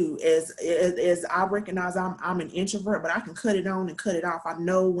 I do, as I recognize I'm an introvert, but I can cut it on and cut it off. I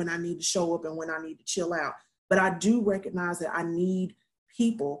know when I need to show up and when I need to chill out, but I do recognize that I need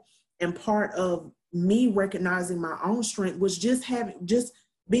people. And part of me recognizing my own strength was just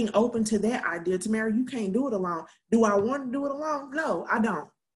being open to that idea. Tamara, you can't do it alone. Do I want to do it alone? No, I don't.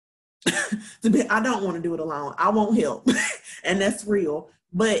 I don't want to do it alone. I won't help. And that's real.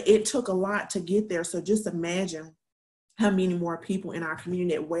 But it took a lot to get there. So just imagine how many more people in our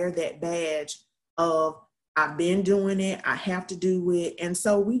community that wear that badge of, I've been doing it, I have to do it. And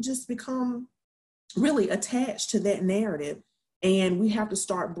so we just become really attached to that narrative. And we have to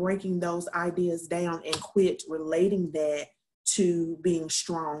start breaking those ideas down and quit relating that to being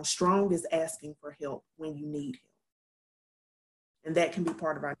strong. Strong is asking for help when you need help. And that can be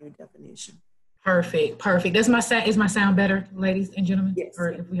part of our new definition. Perfect. Is my sound better, ladies and gentlemen? Yes.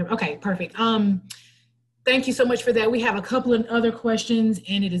 Okay, perfect. Thank you so much for that. We have a couple of other questions,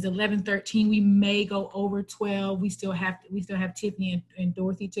 and it is 11:13. We may go over 12. We still have Tiffany and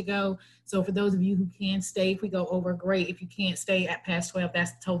Dorothy to go. So for those of you who can stay, if we go over, great. If you can't stay at past 12,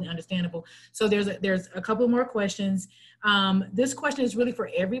 that's totally understandable. So there's a couple more questions. This question is really for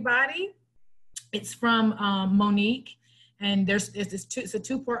everybody. It's from Monique, and it's a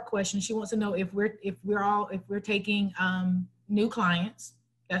two-part question. She wants to know if we're taking new clients.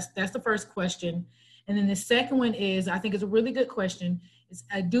 That's the first question. And then the second one is, I think it's a really good question, is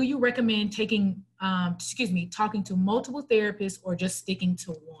do you recommend talking to multiple therapists or just sticking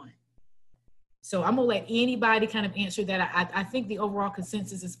to one? So I'm gonna let anybody kind of answer that. I think the overall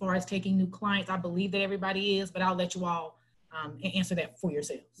consensus as far as taking new clients, I believe that everybody is, but I'll let you all answer that for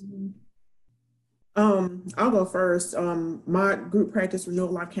yourselves. I'll go first. My group practice,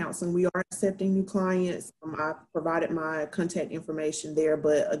 Renewal Life Counseling, we are accepting new clients. I provided my contact information there,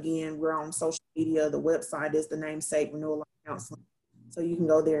 but again, we're on social media. The website is the namesake, Renewal Life Counseling. So you can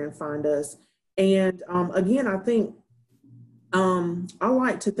go there and find us. And again, I think I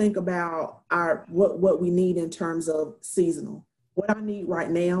like to think about what we need in terms of seasonal. What I need right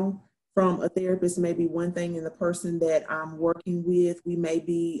now from a therapist may be one thing, and the person that I'm working with, we may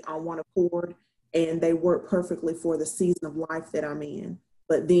be on one accord, and they work perfectly for the season of life that I'm in.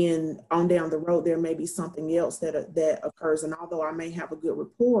 but then on down the road, there may be something else that occurs. And although I may have a good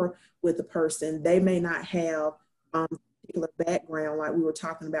rapport with the person, they may not have particular background, like we were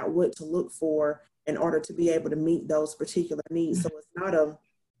talking about, what to look for in order to be able to meet those particular needs. So it's not a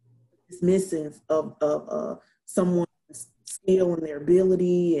dismissive of someone's skill and their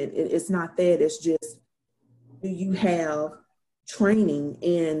ability, and it's not that. It's just, do you have training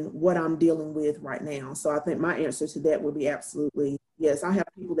in what I'm dealing with right now? So I think my answer to that would be absolutely yes. I have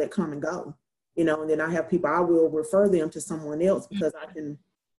people that come and go, and then I have people, I will refer them to someone else because I can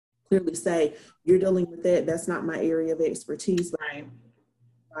clearly say, you're dealing with that. That's not my area of expertise, but I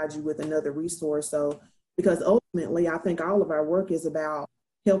provide you with another resource. So, because ultimately, I think all of our work is about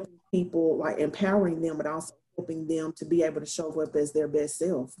helping people, like empowering them, but also helping them to be able to show up as their best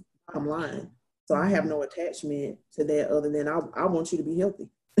self, bottom line. So I have no attachment to that other than I want you to be healthy.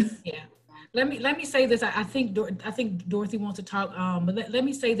 Yeah. Let me say this. I think Dorothy wants to talk, but let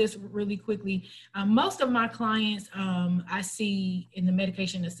me say this really quickly. Most of my clients I see in the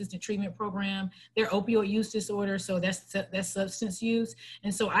medication assisted treatment program, they're opioid use disorder, so that's substance use.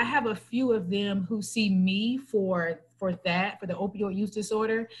 And so I have a few of them who see me for the opioid use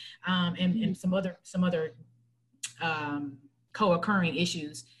disorder, and some other co-occurring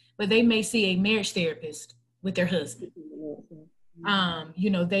issues. But they may see a marriage therapist with their husband.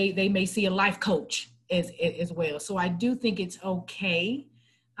 They may see a life coach as well. So I do think it's okay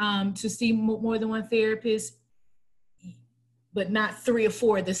to see more than one therapist, but not 3 or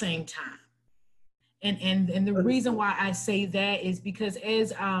 4 at the same time. And the reason why I say that is because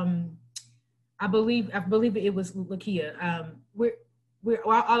as I believe it was Lakia,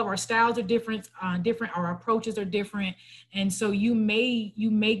 all of our styles are different, our approaches are different. And so you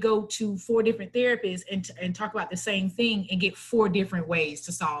may go to 4 different therapists and talk about the same thing and get 4 different ways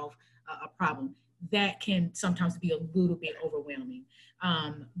to solve a problem. That can sometimes be a little bit overwhelming.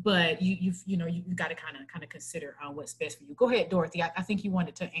 But you've got to kind of consider what's best for you. Go ahead, Dorothy. I think you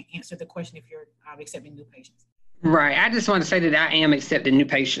wanted to answer the question if you're accepting new patients. Right. I just want to say that I am accepting new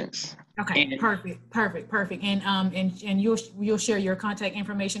patients. Okay. Perfect. And you'll share your contact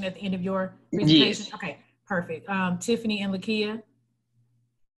information at the end of your presentation. Yes. Okay. Perfect. Tiffany and Lakia.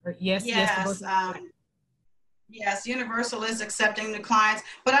 Yes. Yes, Universal is accepting new clients,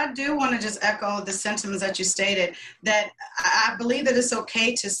 but I do want to just echo the sentiments that you stated, that I believe that it's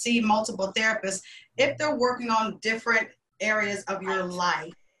okay to see multiple therapists if they're working on different areas of your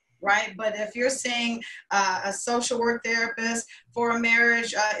life. Right. But if you're seeing a social work therapist for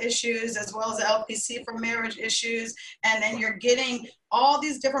marriage issues, as well as an LPC for marriage issues, and then you're getting all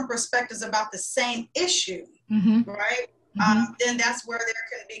these different perspectives about the same issue, right? Then that's where there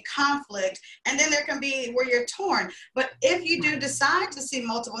can be conflict, and then there can be where you're torn. But if you do decide to see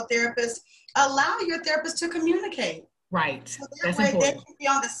multiple therapists, allow your therapist to communicate. Right. So that way they can be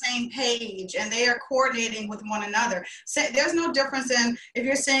on the same page and they are coordinating with one another. So there's no difference in if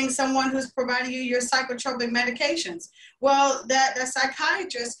you're seeing someone who's providing you your psychotropic medications. Well, that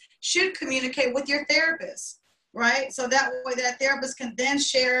psychiatrist should communicate with your therapist, right? So that way that therapist can then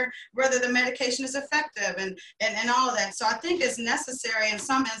share whether the medication is effective and all of that. So I think it's necessary in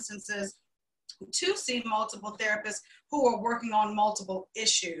some instances to see multiple therapists who are working on multiple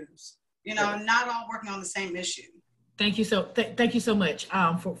issues, not all working on the same issue. Thank you so much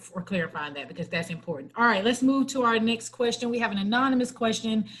for clarifying that, because that's important. All right, let's move to our next question. We have an anonymous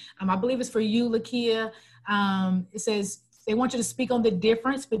question. I believe it's for you, Lakia. It says they want you to speak on the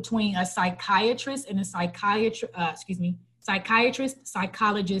difference between a psychiatrist and a psychiatrist,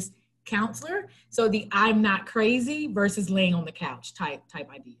 psychologist, counselor. So the I'm not crazy versus laying on the couch type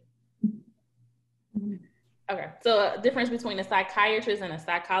idea. Okay, so a difference between a psychiatrist and a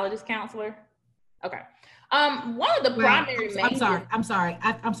psychologist counselor. Okay. One of the primary. I'm sorry.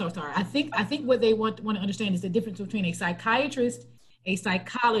 I'm so sorry. I think what they want to understand is the difference between a psychiatrist, a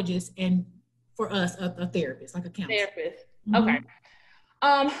psychologist, and for us, a therapist, like a counselor. Therapist. Okay.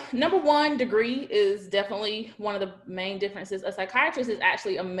 Number one, degree is definitely one of the main differences. A psychiatrist is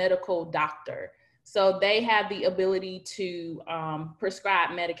actually a medical doctor, so they have the ability to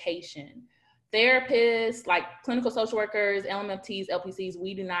prescribe medication. Therapists, like clinical social workers, LMFTs, LPCs,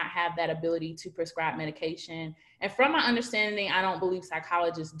 we do not have that ability to prescribe medication. And from my understanding, I don't believe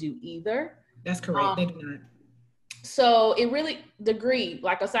psychologists do either. That's correct. They do not. So it really, degree,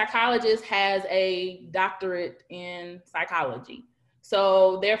 like a psychologist has a doctorate in psychology.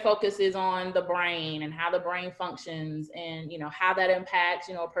 So their focus is on the brain and how the brain functions and, how that impacts,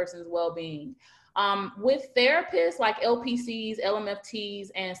 a person's well-being. With therapists like LPCs,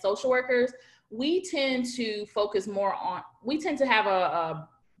 LMFTs, and social workers, we tend to focus more on, we tend to have a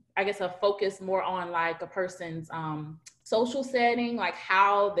I guess, a focus more on like a person's social setting, like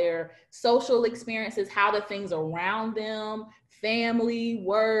how their social experiences, how the things around them, family,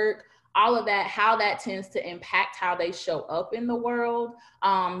 work, all of that, how that tends to impact how they show up in the world.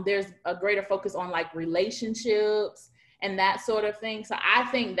 There's a greater focus on like relationships and that sort of thing. So I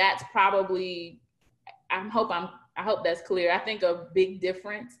think that's probably, I hope that's clear. I think a big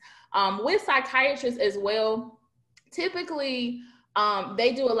difference. With psychiatrists as well, typically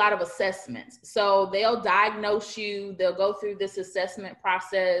they do a lot of assessments. So they'll diagnose you, they'll go through this assessment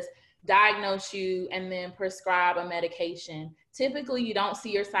process, diagnose you, and then prescribe a medication. Typically, you don't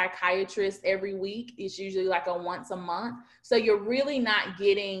see your psychiatrist every week. It's usually like a once a month. So you're really not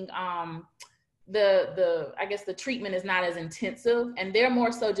getting I guess the treatment is not as intensive, and they're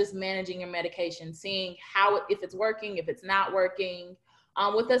more so just managing your medication, seeing if it's working, if it's not working.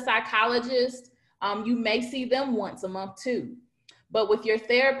 With a psychologist, you may see them once a month too. But with your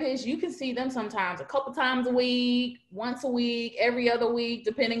therapist, you can see them sometimes a couple times a week, once a week, every other week,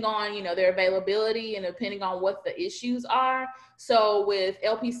 depending on, their availability and depending on what the issues are. So with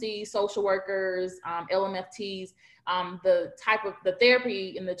LPCs, social workers, LMFTs, the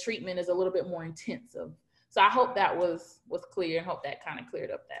therapy and the treatment is a little bit more intensive. So I hope that was clear, and hope that kind of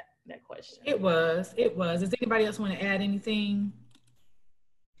cleared up that question. It was. Does anybody else want to add anything?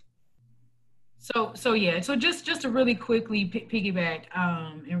 So yeah, so just to really quickly piggyback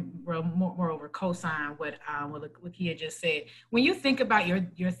and moreover co-sign what Lakia just said. When you think about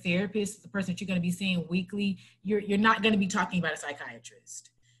your therapist, the person that you're going to be seeing weekly, you're not going to be talking about a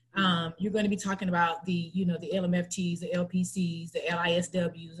psychiatrist. You're going to be talking about the LMFTs, the LPCs, the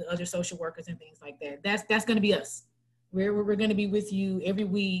LISWs, the other social workers and things like that. That's going to be us. We're going to be with you every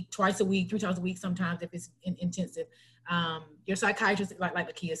week, twice a week, 3 times a week sometimes if it's intensive. Your psychiatrist, like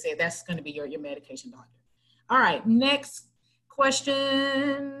Lakia said, that's going to be your medication doctor. All right, next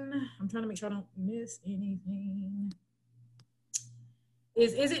question. I'm trying to make sure I don't miss anything.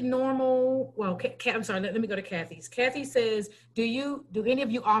 Is it normal? Well, I'm sorry, let me go to Kathy's. Kathy says, do any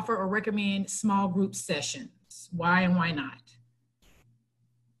of you offer or recommend small group sessions? Why and why not?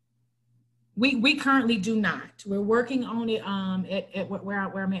 We currently do not. We're working on it at where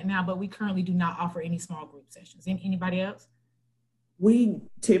I'm at now, but we currently do not offer any small group sessions. Anybody else? We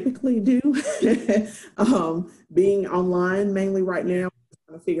typically do. Being online mainly right now,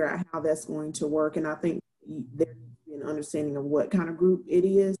 trying to figure out how that's going to work. And I think there needs to be an understanding of what kind of group it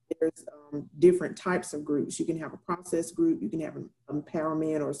is. There's different types of groups. You can have a process group, you can have an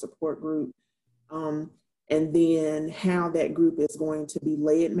empowerment or support group. And then how that group is going to be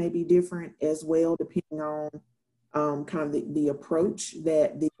led may be different as well, depending on kind of the approach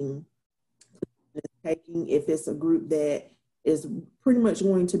that the clinician is taking. If it's a group that is pretty much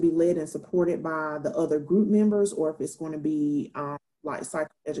going to be led and supported by the other group members, or if it's going to be like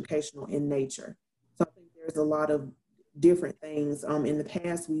psychoeducational in nature. So I think there's a lot of different things. In the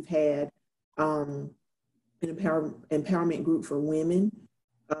past, we've had an empowerment group for women.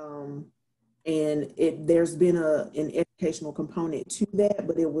 And there's been an educational component to that,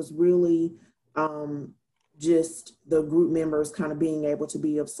 but it was really just the group members kind of being able to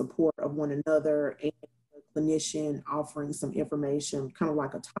be of support of one another, and the clinician offering some information, kind of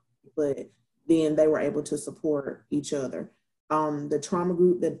like a topic, but then they were able to support each other. The trauma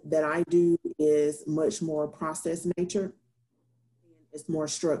group that I do is much more process nature. It's more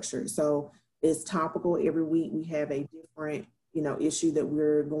structured. So it's topical. Every week we have a different issue that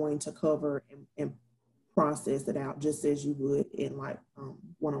we're going to cover and process it out just as you would in like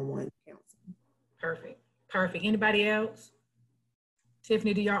one-on-one counseling. Perfect. Anybody else?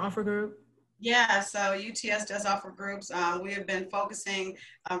 Tiffany, do y'all offer group? Yeah, so UTS does offer groups. We have been focusing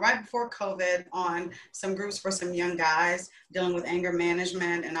right before COVID on some groups for some young guys dealing with anger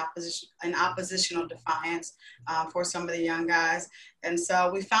management and oppositional defiance for some of the young guys. And so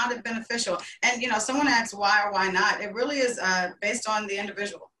we found it beneficial. And, someone asks why or why not. It really is based on the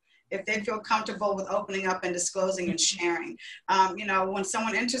individual. If they feel comfortable with opening up and disclosing and sharing. When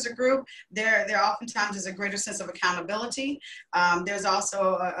someone enters a group, there oftentimes is a greater sense of accountability. There's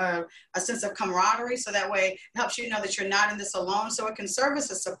also a sense of camaraderie, so that way it helps you know that you're not in this alone, so it can serve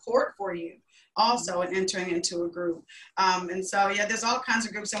as a support for you also in entering into a group. And so, yeah, there's all kinds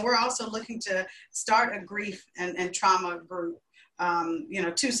of groups, and we're also looking to start a grief and trauma group,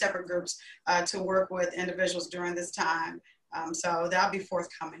 2 separate groups to work with individuals during this time. So that'll be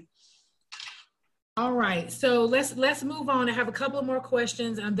forthcoming. All right, so let's move on. I have a couple of more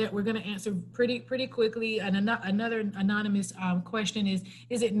questions that we're going to answer pretty quickly. And another anonymous question is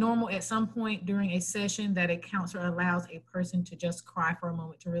it normal at some point during a session that a counselor allows a person to just cry for a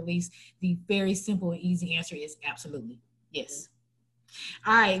moment to release? The very simple and easy answer is absolutely, yes.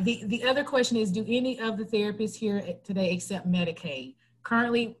 All right. The other question is, do any of the therapists here today accept Medicaid?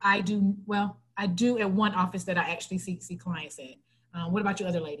 Currently, I do. Well, I do at one office that I actually see clients at. What about you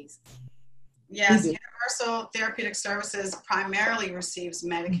other ladies? Yes, Universal Therapeutic Services primarily receives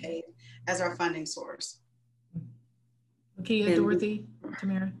Medicaid as our funding source. Kia, Dorothy,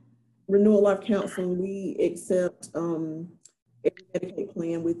 Tamara? Renewal Life Counseling, we accept every Medicaid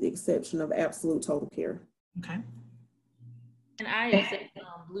plan with the exception of Absolute Total Care. Okay. And I accept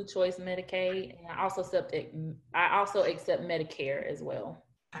Blue Choice Medicaid, and I also accept Medicare as well.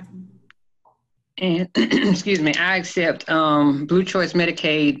 Okay. And excuse me, I accept Blue Choice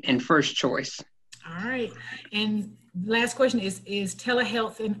Medicaid and First Choice. All right. And last question is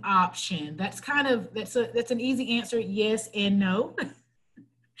telehealth an option? That's an easy answer, yes and no.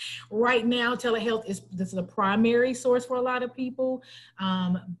 Right now, telehealth is the primary source for a lot of people,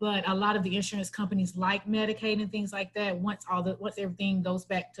 but a lot of the insurance companies like Medicaid and things like that, once everything goes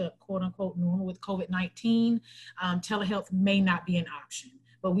back to quote unquote normal with COVID-19, telehealth may not be an option,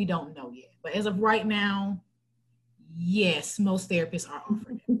 but we don't know yet. But as of right now, yes, most therapists are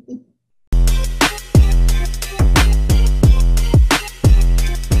offering it.